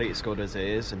 It's a depleted squad as it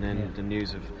is, and then the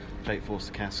news of Jake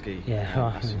Forster-Caskey,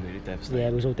 that's really devastating. Yeah,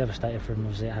 it was all devastated for him.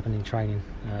 Obviously, it happened in training.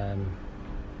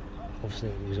 Obviously,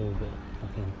 it was all a bit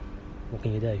fucking, what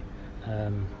can you do?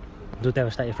 It was all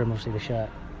devastated for him, obviously, the shirt.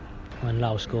 When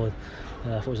Lyle scored,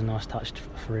 I thought it was a nice touch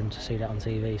for him to see that on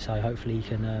TV, so hopefully he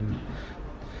can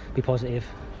be positive.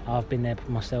 I've been there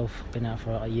myself, been out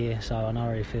for a year, so I know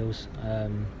how he feels.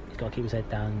 He's got to keep his head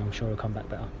down, and I'm sure he'll come back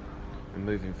better. And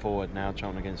moving forward now,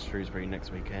 Charlton against Shrewsbury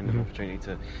next weekend, an opportunity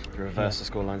to reverse the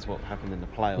scorelines, what happened in the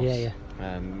playoffs.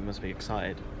 You must be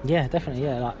excited. Yeah, definitely.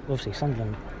 Yeah, like obviously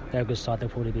Sunderland, they're a good side. They'll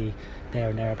probably be there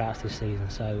and thereabouts this season.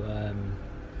 So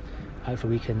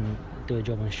hopefully we can do a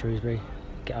job on Shrewsbury,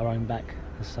 get our own back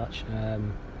as such.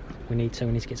 We need to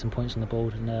get some points on the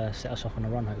board and set us off on a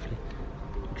run. Hopefully.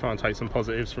 Try and take some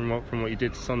positives from what you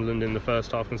did to Sunderland in the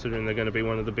first half, considering they're going to be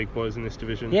one of the big boys in this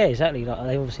division. Yeah, exactly. Like,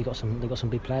 they've obviously got some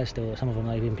big players still. Some of them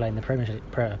they've been playing the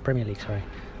Premier League. Sorry.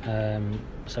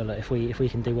 So like, if we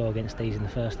can do well against these in the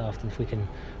first half, then if we can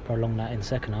prolong that in the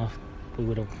second half, we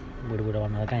would have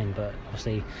won the game. But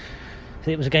obviously,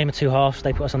 it was a game of two halves.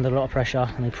 They put us under a lot of pressure,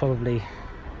 and they probably,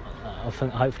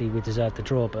 hopefully, we deserved the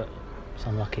draw. But It's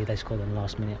unlucky they scored in the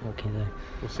last minute. What can you do?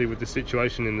 We'll see with the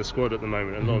situation in the squad at the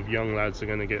moment. A lot of young lads are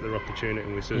going to get their opportunity.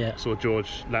 And we saw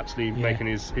George Lapsley making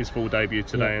his full debut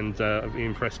today, and he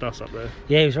impressed us up there.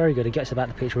 Yeah, he was very good. He gets about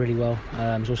the pitch really well.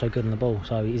 He's also good on the ball,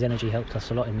 so his energy helped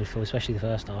us a lot in midfield, especially the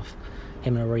first half.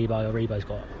 Him and Aribo's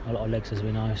got a lot of legs, as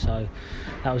we know, so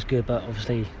that was good. But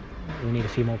obviously, we need a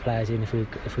few more players in if we're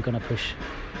going to push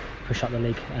up the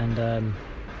league and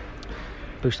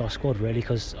boost our squad, really.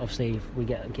 Because obviously, if we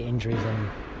get injuries, then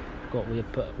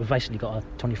we've basically got a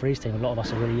 23s team. A lot of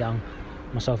us are really young.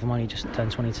 Myself, I'm only just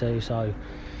turned 22, so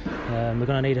we're going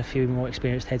to need a few more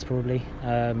experienced heads probably.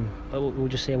 But we'll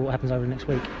just see what happens over the next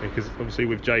week. Because obviously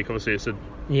with Jake, it's a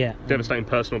devastating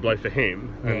personal blow for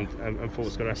him, and for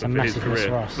what's going to happen for his career.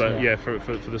 For us, but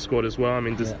for the squad as well. I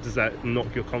mean, does that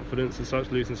knock your confidence as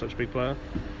such, losing such a big player?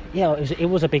 Yeah, it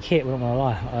was a big hit. We're not going to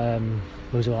lie.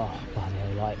 It was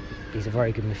he's a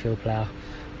very good midfield player.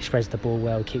 He spreads the ball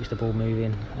well, keeps the ball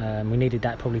moving. We needed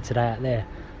that probably today out there.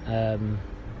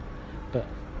 But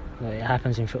it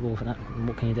happens in football.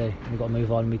 What can you do? We've got to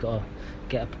move on. We've got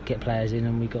to get players in,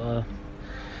 and we've got to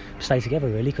stay together,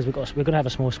 really, because we're going to have a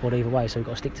small squad either way. So we've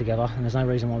got to stick together, and there's no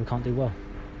reason why we can't do well.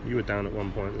 You were down at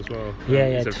one point as well. Yeah.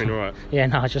 Is everything all right? Yeah,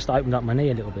 no, I just opened up my knee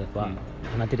a little bit, but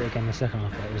and I did it again in the second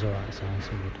half, but it was all right. So it's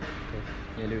all good.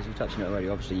 Yeah, Lewis, you touched on it already.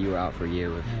 Obviously, you were out for a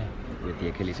year with the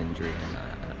Achilles injury and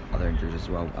other injuries as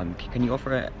well. Can you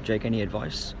offer Jake any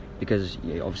advice? Because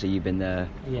obviously you've been there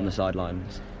on the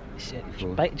sidelines.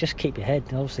 Just keep your head,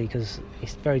 obviously, because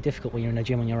it's very difficult when you're in a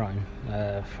gym on your own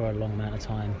for a long amount of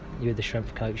time. You're with the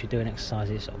strength coach, you're doing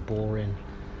exercises, it's sort of boring,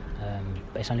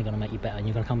 but it's only going to make you better, and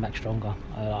you're going to come back stronger.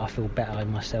 I feel better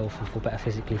in myself and feel better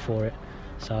physically for it.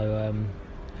 So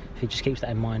if he just keeps that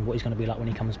in mind, what he's going to be like when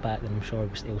he comes back, then I'm sure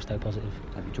he'll stay positive.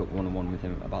 Have you talked one-on-one with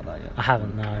him about that yet? I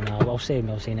haven't, no. I'll see him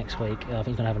obviously next week. I think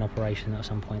he's going to have an operation at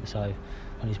some point, so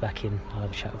when he's back in, I'll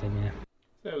have a chat with him, yeah.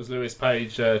 That was Lewis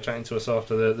Page chatting to us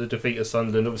after the defeat of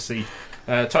Sunderland. Obviously,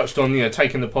 touched on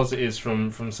taking the positives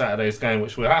from Saturday's game,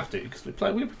 which we'll have to, because we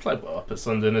played well up at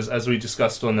Sunderland, as we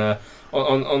discussed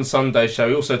on Sunday's show.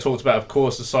 We also talked about, of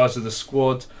course, the size of the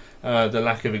squad, the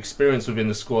lack of experience within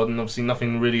the squad, and obviously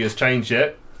nothing really has changed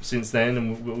yet since then,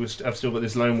 and I've still got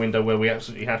this loan window where we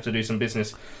absolutely have to do some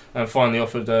business. And finally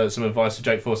offered some advice to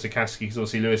Jake Forster-Caskey, because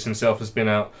obviously Lewis himself has been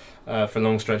out for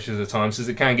long stretches of time, says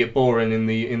it can get boring in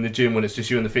the gym when it's just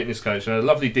you and the fitness coach. And a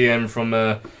lovely DM from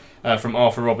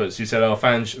Arthur Roberts, who said,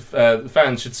 fans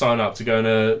should sign up to go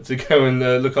and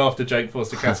look after Jake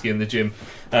Forster-Caskey in the gym,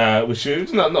 which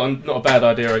is not a bad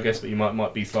idea, I guess, but you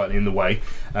might be slightly in the way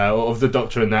of the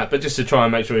doctor in that, but just to try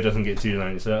and make sure he doesn't get too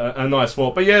lonely. It's a nice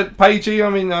thought. But yeah, Pagey, I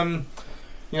mean,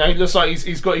 it looks like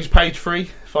he's got his page free.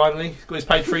 Finally, he's got his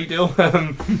page free deal. He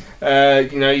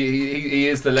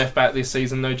is the left back this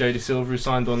season. No Jody Silva, who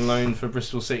signed on loan for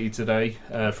Bristol City today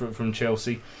from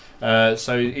Chelsea.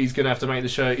 So he's going to have to make the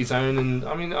shirt his own. And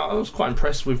I mean, I was quite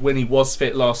impressed with when he was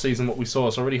fit last season, what we saw.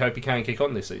 So I really hope he can kick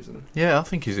on this season. Yeah, I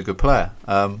think he's a good player.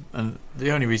 And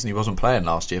the only reason he wasn't playing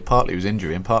last year, partly was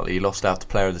injury and partly he lost out to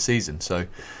player of the season. So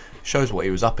shows what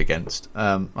he was up against.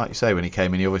 Like you say, when he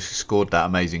came in, he obviously scored that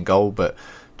amazing goal, but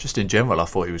just in general, I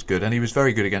thought he was good, and he was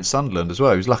very good against Sunderland as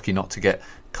well. He was lucky not to get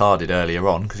carded earlier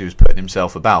on because he was putting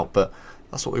himself about, but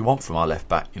that's what we want from our left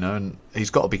back, and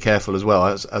he's got to be careful as well,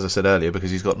 as I said earlier,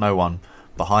 because he's got no one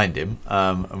behind him,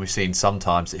 and we've seen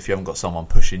sometimes that if you haven't got someone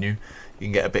pushing you, you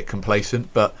can get a bit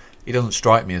complacent, but he doesn't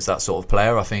strike me as that sort of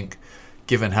player. I think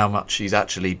given how much he's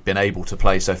actually been able to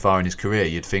play so far in his career,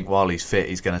 you'd think while he's fit,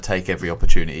 he's going to take every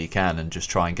opportunity he can and just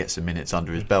try and get some minutes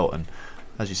under his belt, and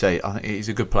as you say, I think he's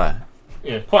a good player.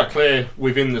 Yeah, quite clear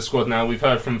within the squad now. We've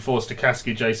heard from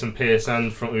Forster-Caskey, Jason Pearce,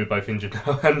 and from, who are both injured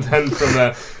now, and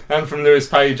from Lewis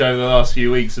Page over the last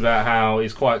few weeks about how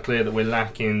it's quite clear that we're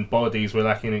lacking bodies, we're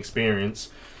lacking experience.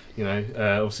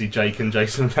 Obviously Jake and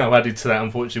Jason have now added to that,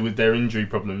 unfortunately, with their injury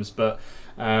problems. But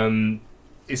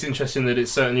it's interesting that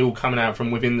it's certainly all coming out from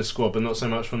within the squad, but not so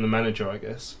much from the manager, I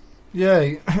guess.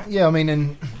 Yeah. I mean,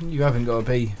 and you haven't got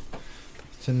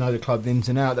to know the club ins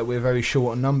and out, that we're very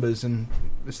short on numbers, and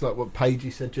it's like what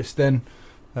Pagey said just then.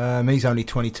 He's only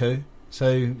 22, so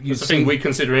I think we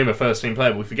consider him a first team player,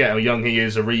 but we forget how young he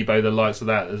is. Aribo, the likes of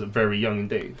that, is very young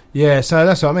indeed. Yeah, so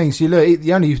that's what I mean. So you look,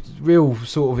 the only real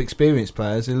sort of experienced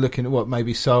players are looking at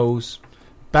maybe Souls.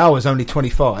 Bauer's only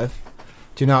 25.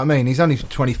 Do you know what I mean? He's only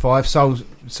 25. Souls,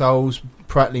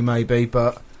 Pratley maybe,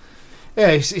 but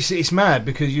yeah, it's mad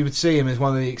because you would see him as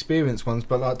one of the experienced ones,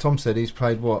 but like Tom said, he's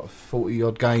played 40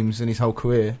 odd games in his whole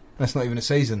career. That's not even a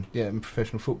season yet in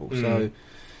professional football. So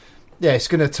yeah, it's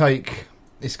going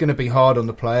to be hard on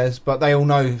the players, but they all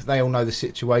know the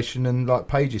situation, and like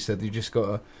Pagey said, you just got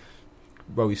to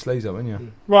roll your sleeves up, wouldn't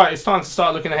you? Right, it's time to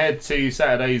start looking ahead to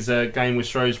Saturday's game with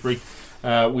Shrewsbury.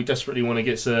 We desperately want to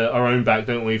get our own back,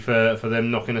 don't we, for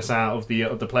them knocking us out of the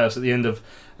playoffs at the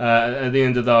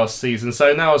end of last season.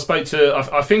 So now I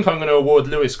think I'm going to award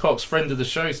Lewis Cox friend of the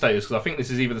show status, because I think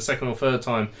this is either the second or third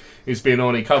time he's been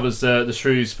on. He covers the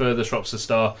Shrews for the Shropshire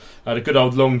Star. I had a good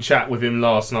old long chat with him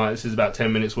last night. This is about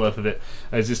 10 minutes worth of it.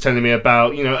 He's just telling me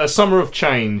about a summer of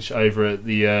change over at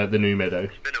the New Meadow.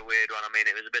 It's been a weird one. I mean,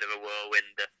 it was a bit of a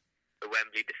whirlwind, the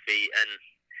Wembley defeat, and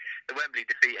the Wembley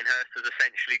defeat in Hurst was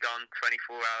essentially gone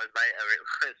 24 hours later. It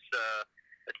was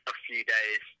a tough few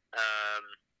days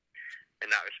in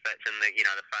that respect, and the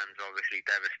fans were obviously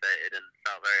devastated and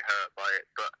felt very hurt by it.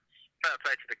 But fair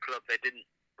play to the club, they didn't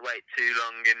wait too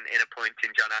long in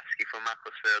appointing John Askey from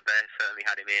Macclesfield. They certainly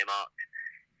had him earmarked.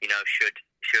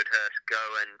 Should Hurst go,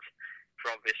 and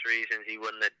for obvious reasons, he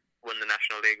won the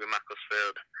National League with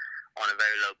Macclesfield on a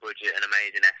very low budget, an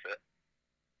amazing effort.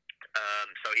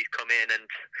 So he's come in,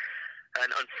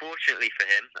 and unfortunately for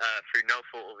him, through no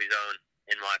fault of his own,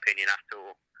 in my opinion at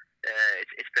all,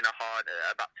 it's been a hard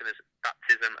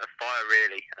baptism of fire,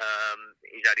 really.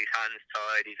 He's had his hands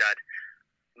tied. He's had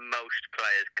most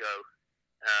players go,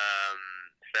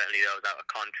 certainly those out of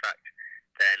contract.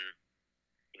 Then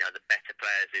the better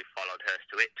players who followed Hurst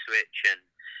to Ipswich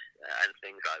and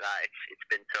things like that. It's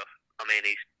been tough. I mean,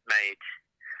 he's made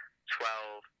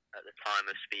 12 at the time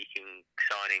of speaking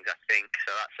signings, I think,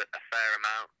 so that's a fair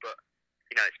amount, but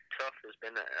it's tough. There's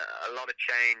been a lot of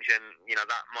change, and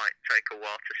that might take a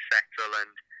while to settle,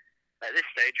 and at this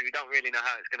stage we don't really know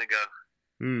how it's going to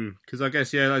go. Because I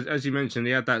guess, as you mentioned,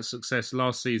 he had that success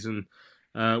last season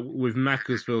with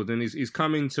Macclesfield, and he's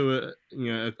come into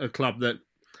a club that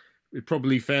it's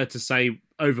probably fair to say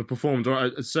overperformed,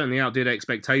 or certainly outdid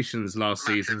expectations last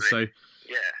season.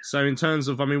 So in terms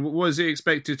of, what was he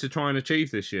expected to try and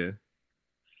achieve this year?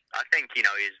 I think, he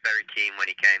was very keen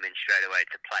when he came in straight away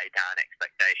to play down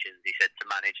expectations. He said to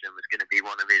manage them was going to be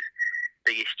one of his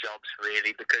biggest jobs,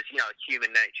 really, because, it's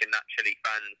human nature. Naturally,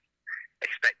 fans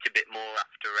expect a bit more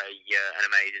after an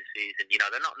amazing season.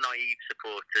 They're not naive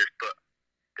supporters, but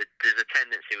there's a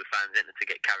tendency with fans to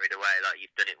get carried away, like,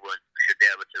 you've done it once, you should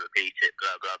be able to repeat it,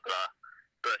 blah, blah, blah.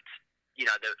 But,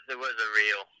 there was a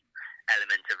real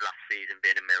element of last season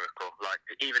being a miracle. Like,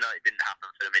 even though it didn't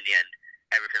happen for them in the end,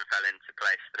 everything fell into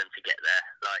place for them to get there.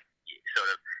 Like, sort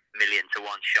of 1,000,000 to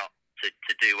 1 shot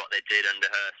to do what they did under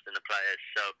Hurst and the players.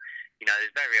 So,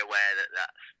 they're very aware that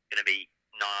that's going to be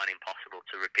nigh on impossible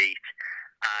to repeat.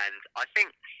 And I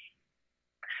think,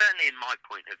 certainly in my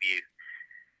point of view,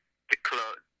 the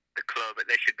club,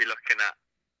 they should be looking at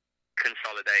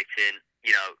consolidating,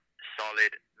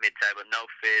 solid mid-table, no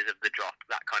fears of the drop,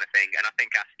 that kind of thing. And I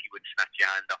think Askey would snatch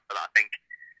your hand off for that. I think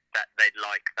that they'd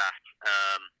like that.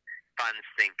 Fans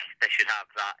think they should have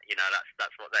that.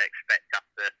 That's what they expect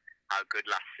after how good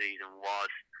last season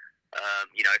was.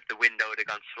 If the window would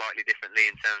have gone slightly differently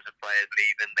in terms of players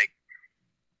leaving,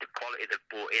 the quality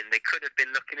they've brought in, they could have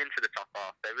been looking into the top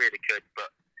half. They really could,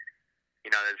 but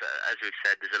as we've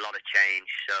said, there's a lot of change,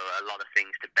 so a lot of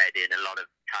things to bed in, a lot of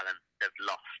talent they've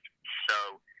lost.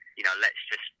 So, let's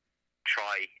just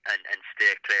try and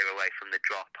steer clear away from the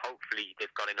drop. Hopefully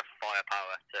they've got enough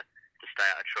firepower to stay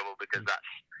out of trouble, because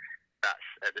that's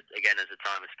again, as a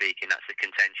time of speaking, that's a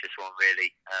contentious one, really,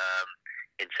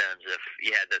 in terms of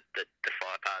the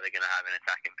firepower they're going to have in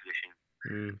attacking position.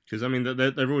 Because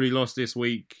they've already lost this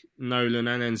week Nolan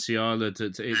and Enciala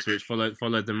to Ipswich,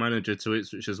 followed the manager to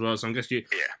Ipswich as well. So I guess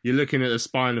you're looking at the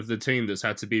spine of the team that's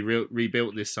had to be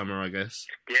rebuilt this summer, I guess.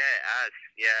 Yeah, it has.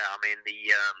 Yeah,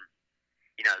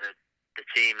 the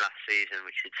team last season,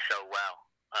 which did so well,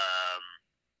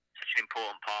 such an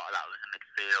important part of that was the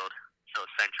midfield, sort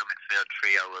of central midfield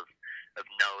trio of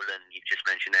Nolan. You've just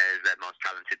mentioned there is their most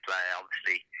talented player.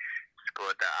 Obviously,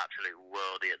 scored that absolute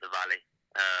worldie at the Valley.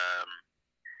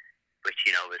 Which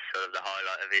was sort of the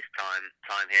highlight of his time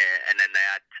here. And then they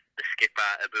had the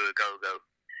skipper Abu Agogo,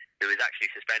 who was actually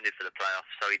suspended for the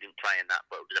playoffs, so he didn't play in that,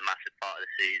 but it was a massive part of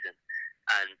the season.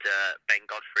 And Ben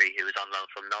Godfrey, who was on loan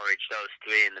from Norwich. Those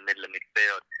three in the middle of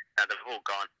midfield. Now they've all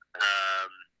gone,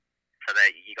 so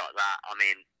you got that.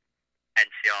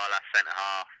 Enciala centre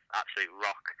half, absolute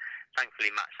rock.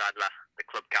 Thankfully, Matt Sadler, the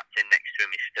club captain next to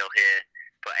him, is still here,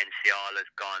 but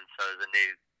Enciala's gone, so there's a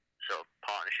new sort of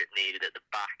partnership needed at the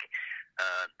back.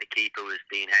 The keeper was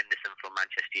Dean Henderson from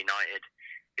Manchester United,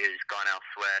 who's gone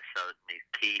elsewhere, so new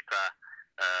keeper.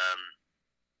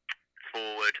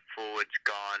 Forward's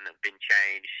gone, been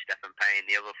changed. Stephen Payne,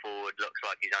 the other forward, looks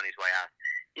like he's on his way out.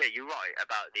 Yeah, you're right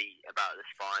about the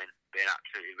spine being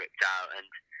absolutely ripped out, and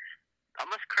I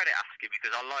must credit Askey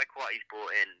because I like what he's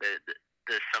brought in.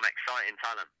 There's some exciting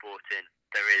talent brought in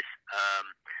there is.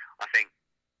 I think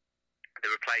the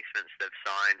replacements they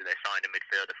signed a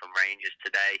midfielder from Rangers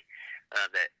today.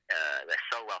 They're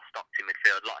so well stocked in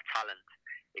midfield, a lot of talent.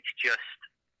 It's just,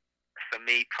 for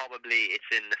me, probably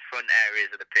it's in the front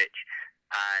areas of the pitch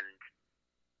and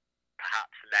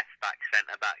perhaps left back,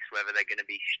 centre backs, whether they're going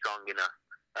to be strong enough.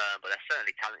 But they're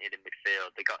certainly talented in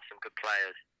midfield. They got some good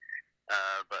players,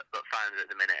 but fans at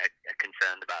the minute are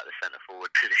concerned about the centre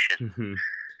forward position. Mm-hmm.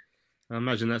 I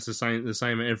imagine that's the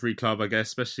same at every club, I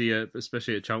guess, especially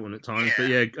at Charlton at times. Yeah. But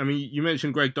yeah, I mean, you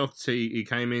mentioned Greg Doherty. He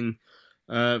came in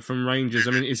from Rangers.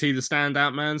 I mean, is he the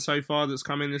standout man so far that's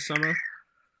come in this summer?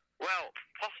 Well,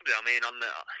 possibly. I mean, on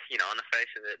the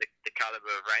face of it, the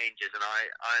calibre of Rangers, and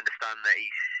I understand that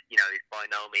he's by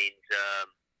no means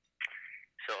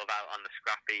sort of out on the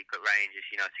scrap heap at Rangers.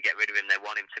 To get rid of him, they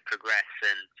want him to progress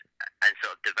and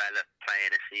sort of develop,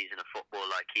 playing a season of football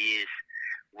like he is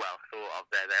well thought of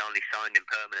there. They only signed him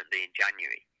permanently in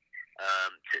January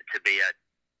to be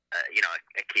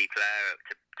a key player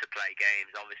to play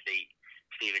games. Obviously,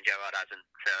 Steven Gerrard hasn't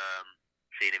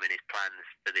seen him in his plans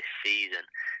for this season,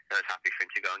 so I was happy for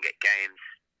him to go and get games.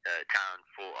 Town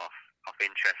fought off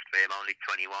interest for him, only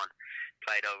 21,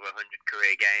 played over 100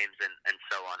 career games and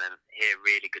so on, and hear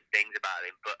really good things about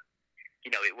him. But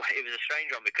it was a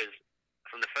strange one because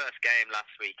from the first game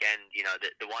last weekend,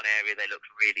 the one area they looked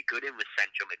really good in was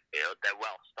central midfield. They're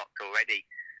well stocked already.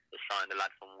 They signed a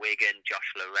lad from Wigan, Josh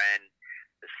Loren.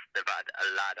 They've had a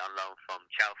lad on loan from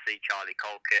Chelsea, Charlie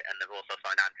Colkett, and they've also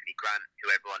signed Anthony Grant, who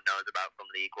everyone knows about from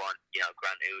League One.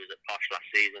 Grant, who was at Posh last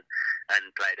season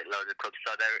and played at loads of clubs.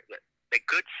 So they're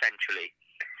good centrally.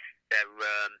 They're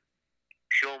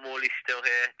Sean Morley's still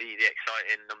here, the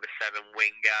exciting number 7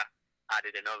 winger.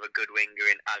 Added another good winger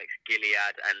in Alex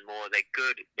Gilead and more. They're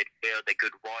good midfield. They're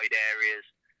good wide areas.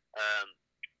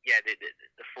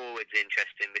 The forward's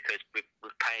interesting because we're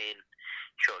paying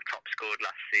sort of top scored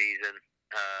last season,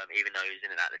 even though he was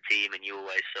in and out of the team, and you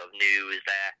always sort of knew he was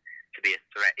there to be a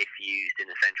threat if used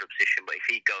in the central position. But if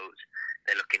he goes,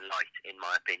 they're looking light, in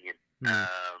my opinion.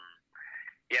 But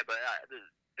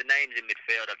the names in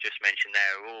midfield I've just mentioned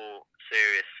there are all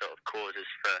serious sort of causes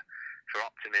for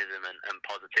optimism and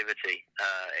positivity.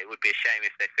 It would be a shame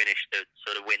if they finished the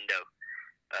sort of window,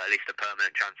 at least the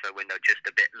permanent transfer window, just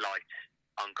a bit light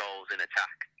on goals in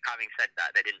attack. Having said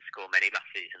that, they didn't score many last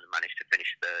season and managed to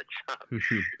finish third. So.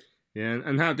 Yeah,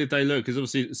 and how did they look? Because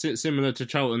obviously, similar to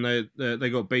Charlton, they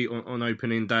got beat on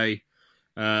opening day,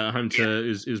 home to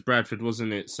it was Bradford,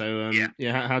 wasn't it? So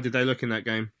how did they look in that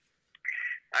game?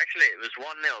 Actually, it was 1-0,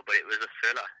 but it was a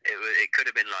thriller. It could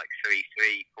have been like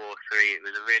 3-3, 4-3. It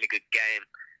was a really good game.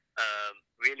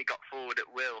 Really got forward at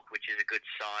will, which is a good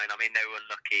sign. I mean, they were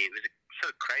unlucky. It was a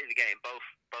sort of crazy game. Both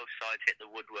sides hit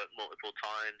the woodwork multiple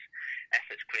times.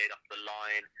 Efforts cleared off the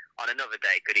line. On another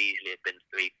day, could easily have been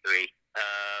 3-3.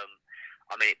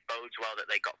 I mean, it bodes well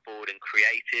that they got forward and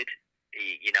created.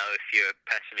 If you're a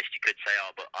pessimist, you could say,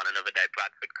 but on another day,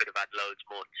 Bradford could have had loads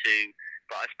more too.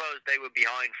 But I suppose they were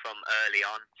behind from early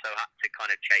on, so had to kind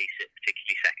of chase it,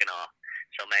 particularly second half.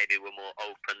 So maybe we're more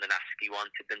open than Askey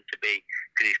wanted them to be,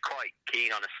 because he's quite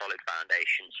keen on a solid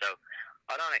foundation. So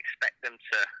I don't expect them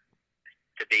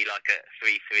to be like a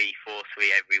 3-3,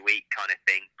 4-3 every week kind of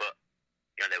thing. But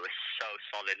they were so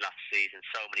solid last season,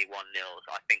 so many 1-0s.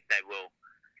 I think they will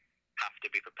have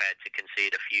to be prepared to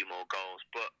concede a few more goals.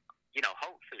 But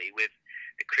hopefully with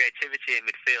the creativity in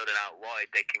midfield and out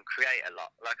wide, they can create a lot.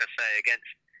 Like I say, against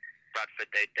Bradford,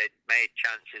 they made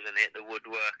chances and hit the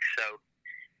woodwork. So,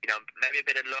 maybe a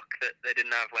bit of luck that they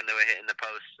didn't have when they were hitting the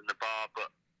posts and the bar.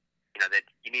 But,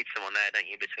 you need someone there, don't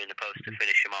you, between the posts to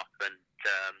finish them off. And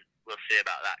we'll see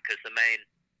about that, because the main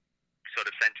sort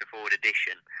of centre-forward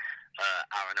addition,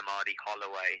 Aaron Amadi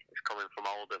Holloway, is coming from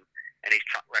Oldham. And his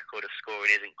track record of scoring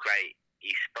isn't great.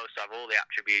 He's supposed to have all the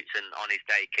attributes and on his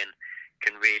day can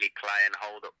really play and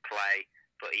hold up play,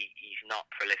 but he's not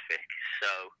prolific.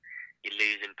 So you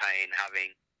lose in pain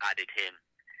having added him.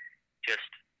 Just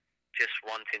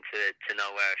wanting to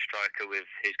know where a striker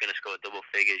who's going to score double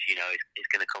figures, is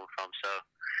going to come from. So,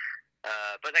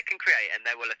 but they can create and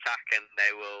they will attack and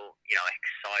they will,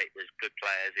 excite. There's good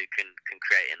players who can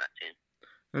create in that team.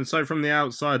 And so from the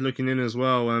outside looking in as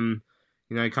well,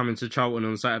 coming to Charlton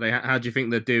on Saturday, how do you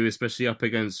think they do, especially up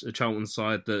against a Charlton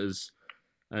side that has,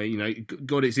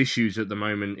 got its issues at the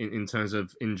moment in terms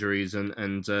of injuries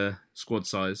and squad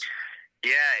size?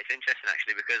 Yeah, it's interesting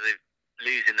actually, because of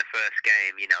losing the first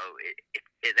game,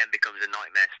 it then becomes a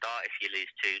nightmare start if you lose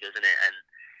 2, doesn't it? And,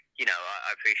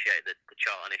 I appreciate that the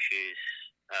Charlton issues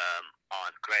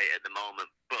aren't great at the moment,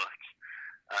 but,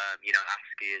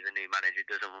 Askey as a new manager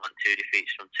doesn't want 2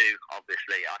 defeats from 2,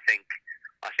 obviously. I think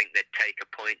I think they'd take a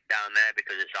point down there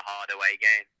because it's a hard away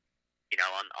game. You know,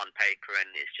 on paper,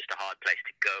 and it's just a hard place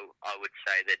to go. I would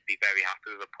say they'd be very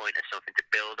happy with a point as something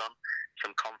to build on,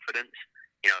 some confidence.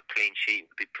 You know, a clean sheet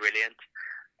would be brilliant.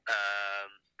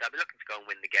 They'll be looking to go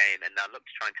and win the game, and they'll look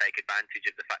to try and take advantage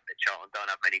of the fact that Charlton don't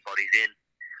have many bodies in.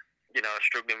 You know,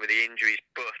 struggling with the injuries,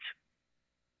 but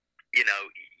you know,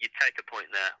 you take a point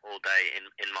there all day,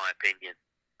 in my opinion.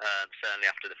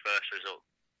 Certainly after the first result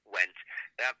went,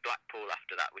 they have Blackpool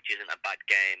after that, which isn't a bad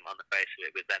game on the face of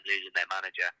it, with them losing their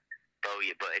manager.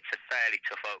 Bowyer, but it's a fairly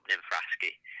tough opening for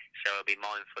Askey, so I'll be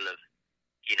mindful of,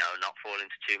 you know, not falling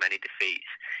to too many defeats.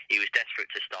 He was desperate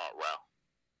to start well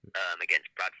against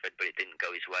Bradford, but it didn't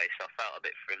go his way, so I felt a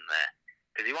bit for him there,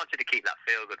 because he wanted to keep that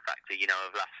feel-good factor, you know,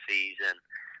 of last season,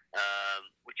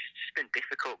 which has just been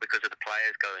difficult because of the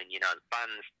players going. You know, the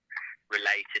fans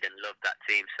related and loved that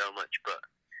team so much, but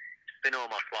it's been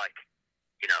almost like,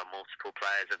 you know, multiple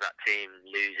players of that team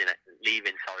leaving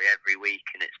every week,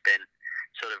 and it's been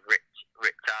sort of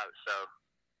ripped out. So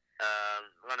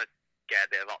I'm going to get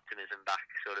a bit of optimism back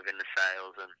sort of in the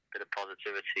sails and a bit of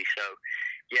positivity. So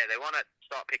yeah, they want to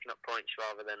start picking up points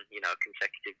rather than, you know,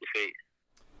 consecutive defeats.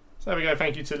 So there we go.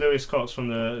 Thank you to Lewis Cox from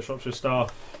the Shropshire Star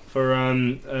for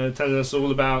telling us all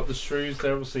about the Shrews.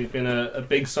 There obviously been a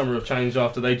big summer of change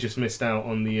after they just missed out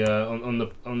on the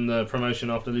on the promotion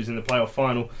after losing the playoff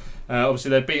final.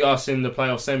 Obviously, they beat us in the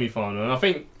playoff semi-final, and I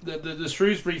think the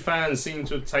Shrewsbury fans seem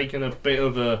to have taken a bit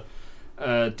of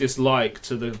a dislike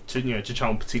to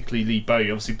Charlton, particularly Lee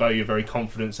Bowyer. Obviously, Bowyer very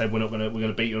confident, said we're going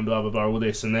to beat you and blah blah blah, all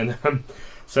this, and then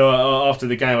so after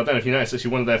the game, I don't know if you noticed,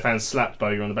 actually one of their fans slapped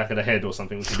Bowyer on the back of the head or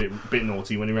something, which was a bit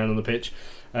naughty when he ran on the pitch.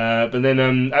 But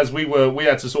then as we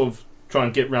had to sort of try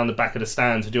and get round the back of the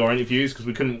stand to do our interviews, because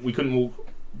we couldn't walk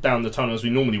down the tunnel as we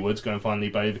normally would to go and find Lee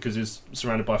Bowyer because it's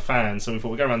surrounded by fans. So we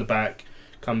thought we'd go around the back,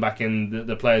 come back in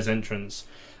the players' entrance.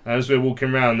 And as we were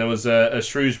walking around, there was a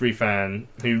Shrewsbury fan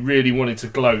who really wanted to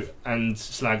gloat and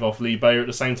slag off Lee Bowyer at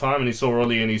the same time, and he saw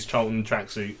Ollie in his Charlton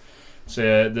tracksuit,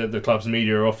 so the club's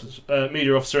media officer,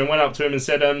 and went up to him and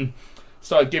said,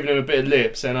 started giving him a bit of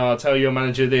lip, saying, I'll tell your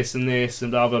manager this and this,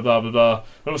 and blah blah blah blah blah.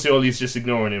 And obviously Ollie's just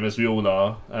ignoring him, as we all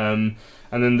are. And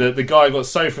then the guy got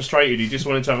so frustrated, he just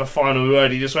wanted to have a final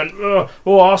word. He just went, oh,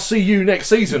 I'll see you next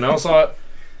season. I was like,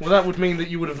 well, that would mean that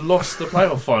you would have lost the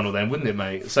playoff final then, wouldn't it,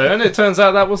 mate? So, and it turns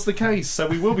out that was the case. So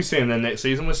we will be seeing them next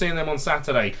season. We're seeing them on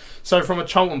Saturday. So from a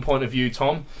Charlton point of view,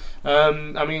 Tom,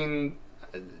 I mean,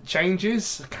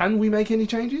 changes? Can we make any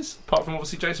changes? Apart from,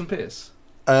 obviously, Jason Pearce.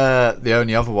 The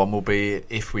only other one will be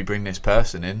if we bring this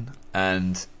person in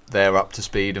and they're up to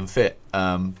speed and fit.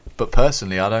 But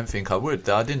personally, I don't think I would.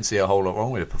 I didn't see a whole lot wrong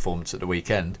with the performance at the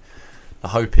weekend. The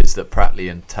hope is that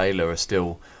Pratley and Taylor are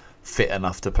still fit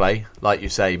enough to play. Like you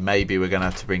say, maybe we're going to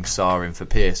have to bring Sarr in for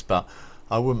Pearce, but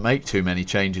I wouldn't make too many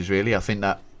changes, really. I think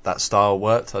that style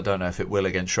worked. I don't know if it will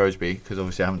against Shrewsbury, because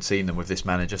obviously I haven't seen them with this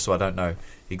manager, so I don't know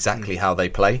exactly how they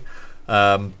play.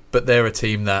 But they're a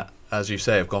team that, as you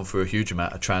say, have gone through a huge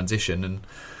amount of transition, and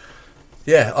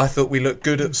yeah, I thought we looked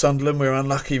good at Sunderland. We were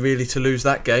unlucky really to lose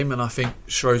that game, and I think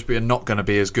Shrewsbury are not going to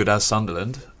be as good as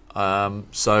Sunderland.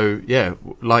 So yeah,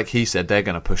 like he said, they're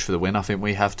going to push for the win. I think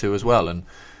we have to as well, and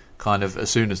kind of as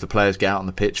soon as the players get out on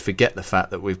the pitch, forget the fact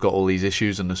that we've got all these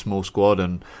issues and the small squad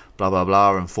and blah blah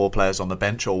blah and 4 players on the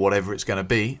bench or whatever it's going to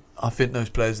be. I think those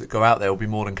players that go out there will be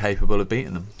more than capable of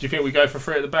beating them. Do you think we go for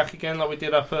 3 at the back again like we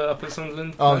did up at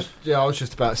Sunderland? I was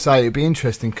just about to say it'd be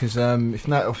interesting because if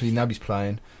obviously Naby's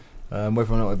playing,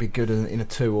 whether or not it'd be good in a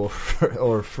 2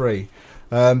 or a 3.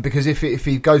 Because if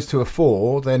he goes to a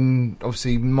 4, then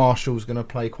obviously Marshall's going to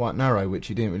play quite narrow, which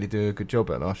he didn't really do a good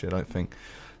job at last year, I don't think.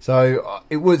 So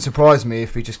it wouldn't surprise me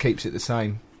if he just keeps it the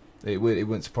same. It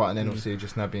wouldn't surprise, and then obviously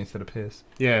just Naby instead of Pearce.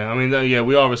 Yeah, I mean,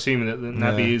 we are assuming that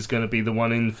Naby is going to be the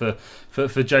one in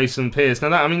for Jason Pearce. Now,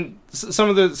 that, I mean, some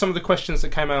of the questions that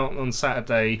came out on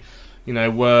Saturday,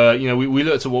 were we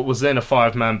looked at what was then a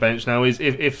 5-man bench. Now, if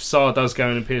Sarr does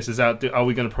go in and Pearce is out, are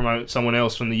we going to promote someone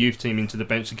else from the youth team into the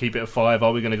bench to keep it at 5?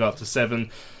 Are we going to go up to 7?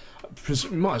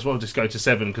 Might as well just go to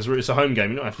 7 because it's a home game.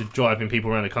 You don't have to driving people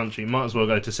around the country. Might as well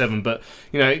go to 7. But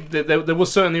there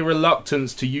was certainly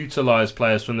reluctance to utilise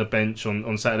players from the bench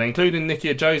on Saturday, including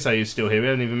Nicky Ajose, who's still here. We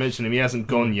haven't even mentioned him. He hasn't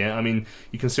gone yet. I mean,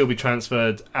 you can still be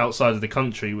transferred outside of the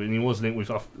country when he was linked with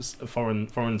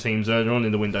foreign teams earlier on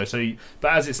in the window. So,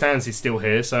 but as it stands, he's still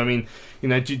here. So I mean,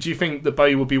 do you think that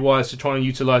Bowyer would be wise to try and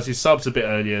utilise his subs a bit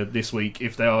earlier this week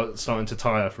if they are starting to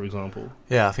tire, for example?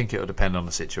 Yeah, I think it will depend on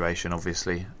the situation,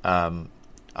 obviously.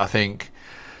 I think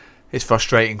it's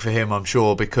frustrating for him, I'm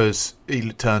sure, because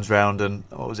he turns round and,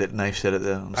 what was it Nath said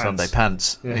on Sunday?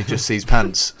 Pants. Yeah. He just sees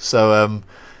pants. So,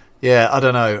 I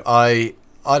don't know. I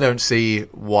I don't see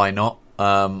why not.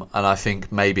 And I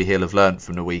think maybe he'll have learnt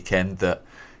from the weekend that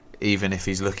even if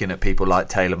he's looking at people like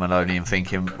Taylor Maloney and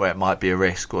thinking, well, it might be a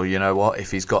risk, or you know what, if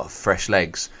he's got fresh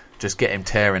legs, just get him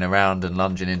tearing around and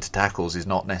lunging into tackles is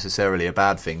not necessarily a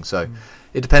bad thing. So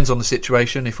it depends on the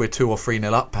situation. If we're 2 or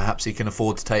 3-0 up, perhaps he can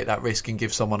afford to take that risk and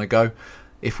give someone a go.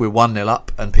 If we're 1-0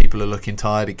 up and people are looking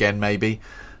tired again, maybe.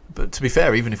 But to be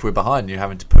fair, even if we're behind and you're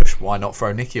having to push, why not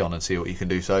throw Nicky on and see what you can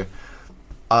do? So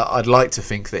I'd like to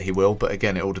think that he will, but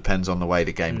again, it all depends on the way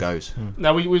the game goes.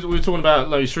 Now, we were talking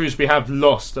about Shrewsbury have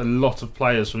lost a lot of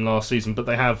players from last season, but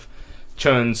they have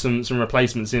churned some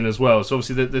replacements in as well. So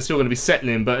obviously they're still going to be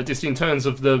settling, but just in terms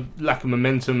of the lack of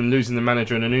momentum and losing the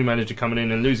manager and a new manager coming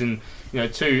in and losing,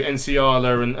 two,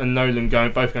 Nsiala and Nolan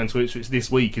both going to Ipswich this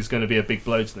week is going to be a big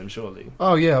blow to them, surely.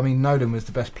 Oh yeah, I mean Nolan was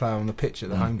the best player on the pitch at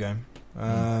the home game.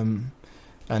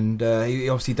 And he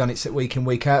obviously done it week in,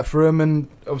 week out for him. And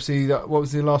obviously, what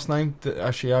was the last name?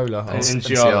 Nsiala.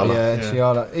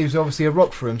 Nsiala. He was obviously a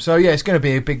rock for him. So yeah, it's going to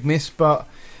be a big miss. But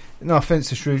no offence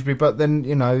to Shrewsbury, but then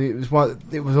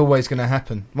it was always going to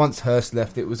happen. Once Hurst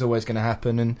left, it was always going to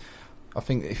happen. And I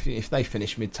think if they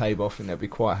finish mid-table, I think they'll be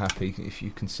quite happy if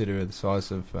you consider the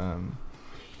size of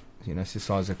it's the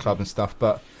size of the club and stuff.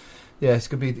 But yeah, it's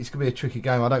gonna be a tricky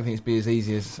game. I don't think it's be as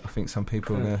easy as I think some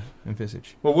people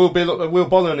envisage. Well, Will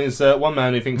Bollen is one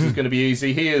man who thinks it's going to be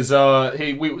easy. He is.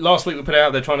 Last week we put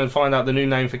out there trying to find out the new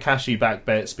name for Cashy back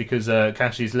bets because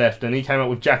Cashy's left, and he came up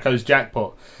with Jacko's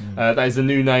Jackpot. That is the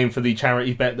new name for the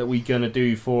charity bet that we're going to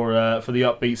do for the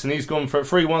Upbeats, and he's gone for a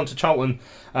 3-1 to Charlton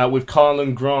with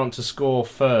Carlan Grant to score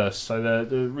first. So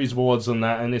the reasonable odds on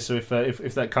that, and so if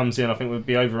that comes in, I think it would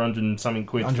be over 100 and something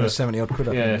quid. 170 odd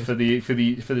quid. Yeah, for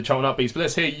the Charlton Upbeats. But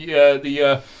let's hear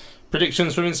the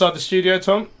predictions from inside the studio,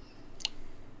 Tom.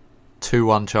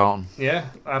 2-1 Charlton. Yeah,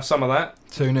 I have some of that.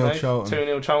 2-0 Charlton.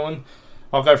 2-0 Charlton.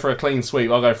 I'll go for a clean sweep.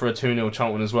 I'll go for a 2-0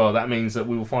 Charlton as well. That means that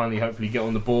we will finally, hopefully, get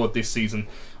on the board this season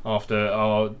after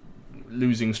our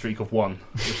losing streak of 1,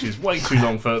 which is way too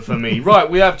long for me. Right,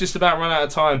 we have just about run out of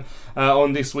time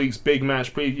on this week's big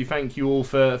match preview. Thank you all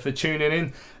for tuning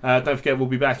in. Don't forget, we'll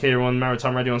be back here on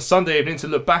Maritime Radio on Sunday evening to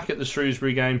look back at the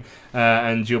Shrewsbury game,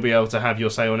 and you'll be able to have your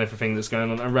say on everything that's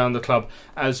going on around the club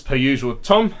as per usual.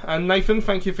 Tom and Nathan,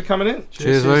 thank you for coming in.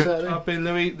 Cheers, Lou. I've been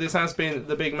Louis. This has been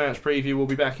the big match preview. We'll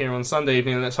be back here on Sunday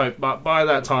evening, and let's hope by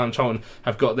that time Charlton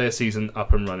have got their season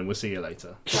up and running. We'll see you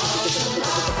later.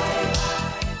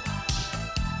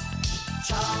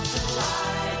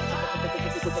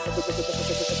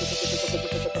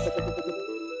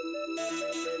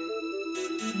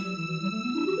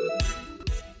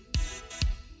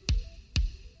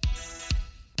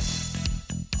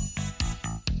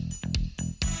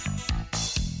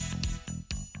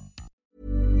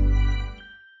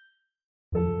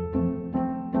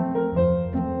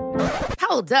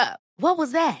 Hold up. What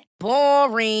was that?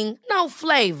 Boring. No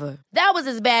flavor. That was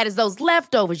as bad as those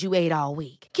leftovers you ate all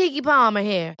week. Keke Palmer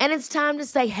here, and it's time to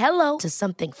say hello to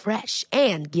something fresh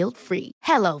and guilt-free.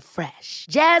 Hello Fresh.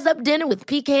 Jazz up dinner with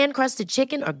pecan-crusted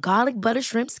chicken or garlic butter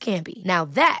shrimp scampi. Now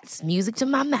that's music to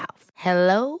my mouth.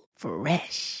 Hello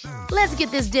Fresh. Let's get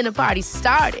this dinner party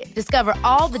started. Discover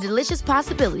all the delicious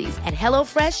possibilities at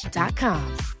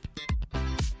HelloFresh.com.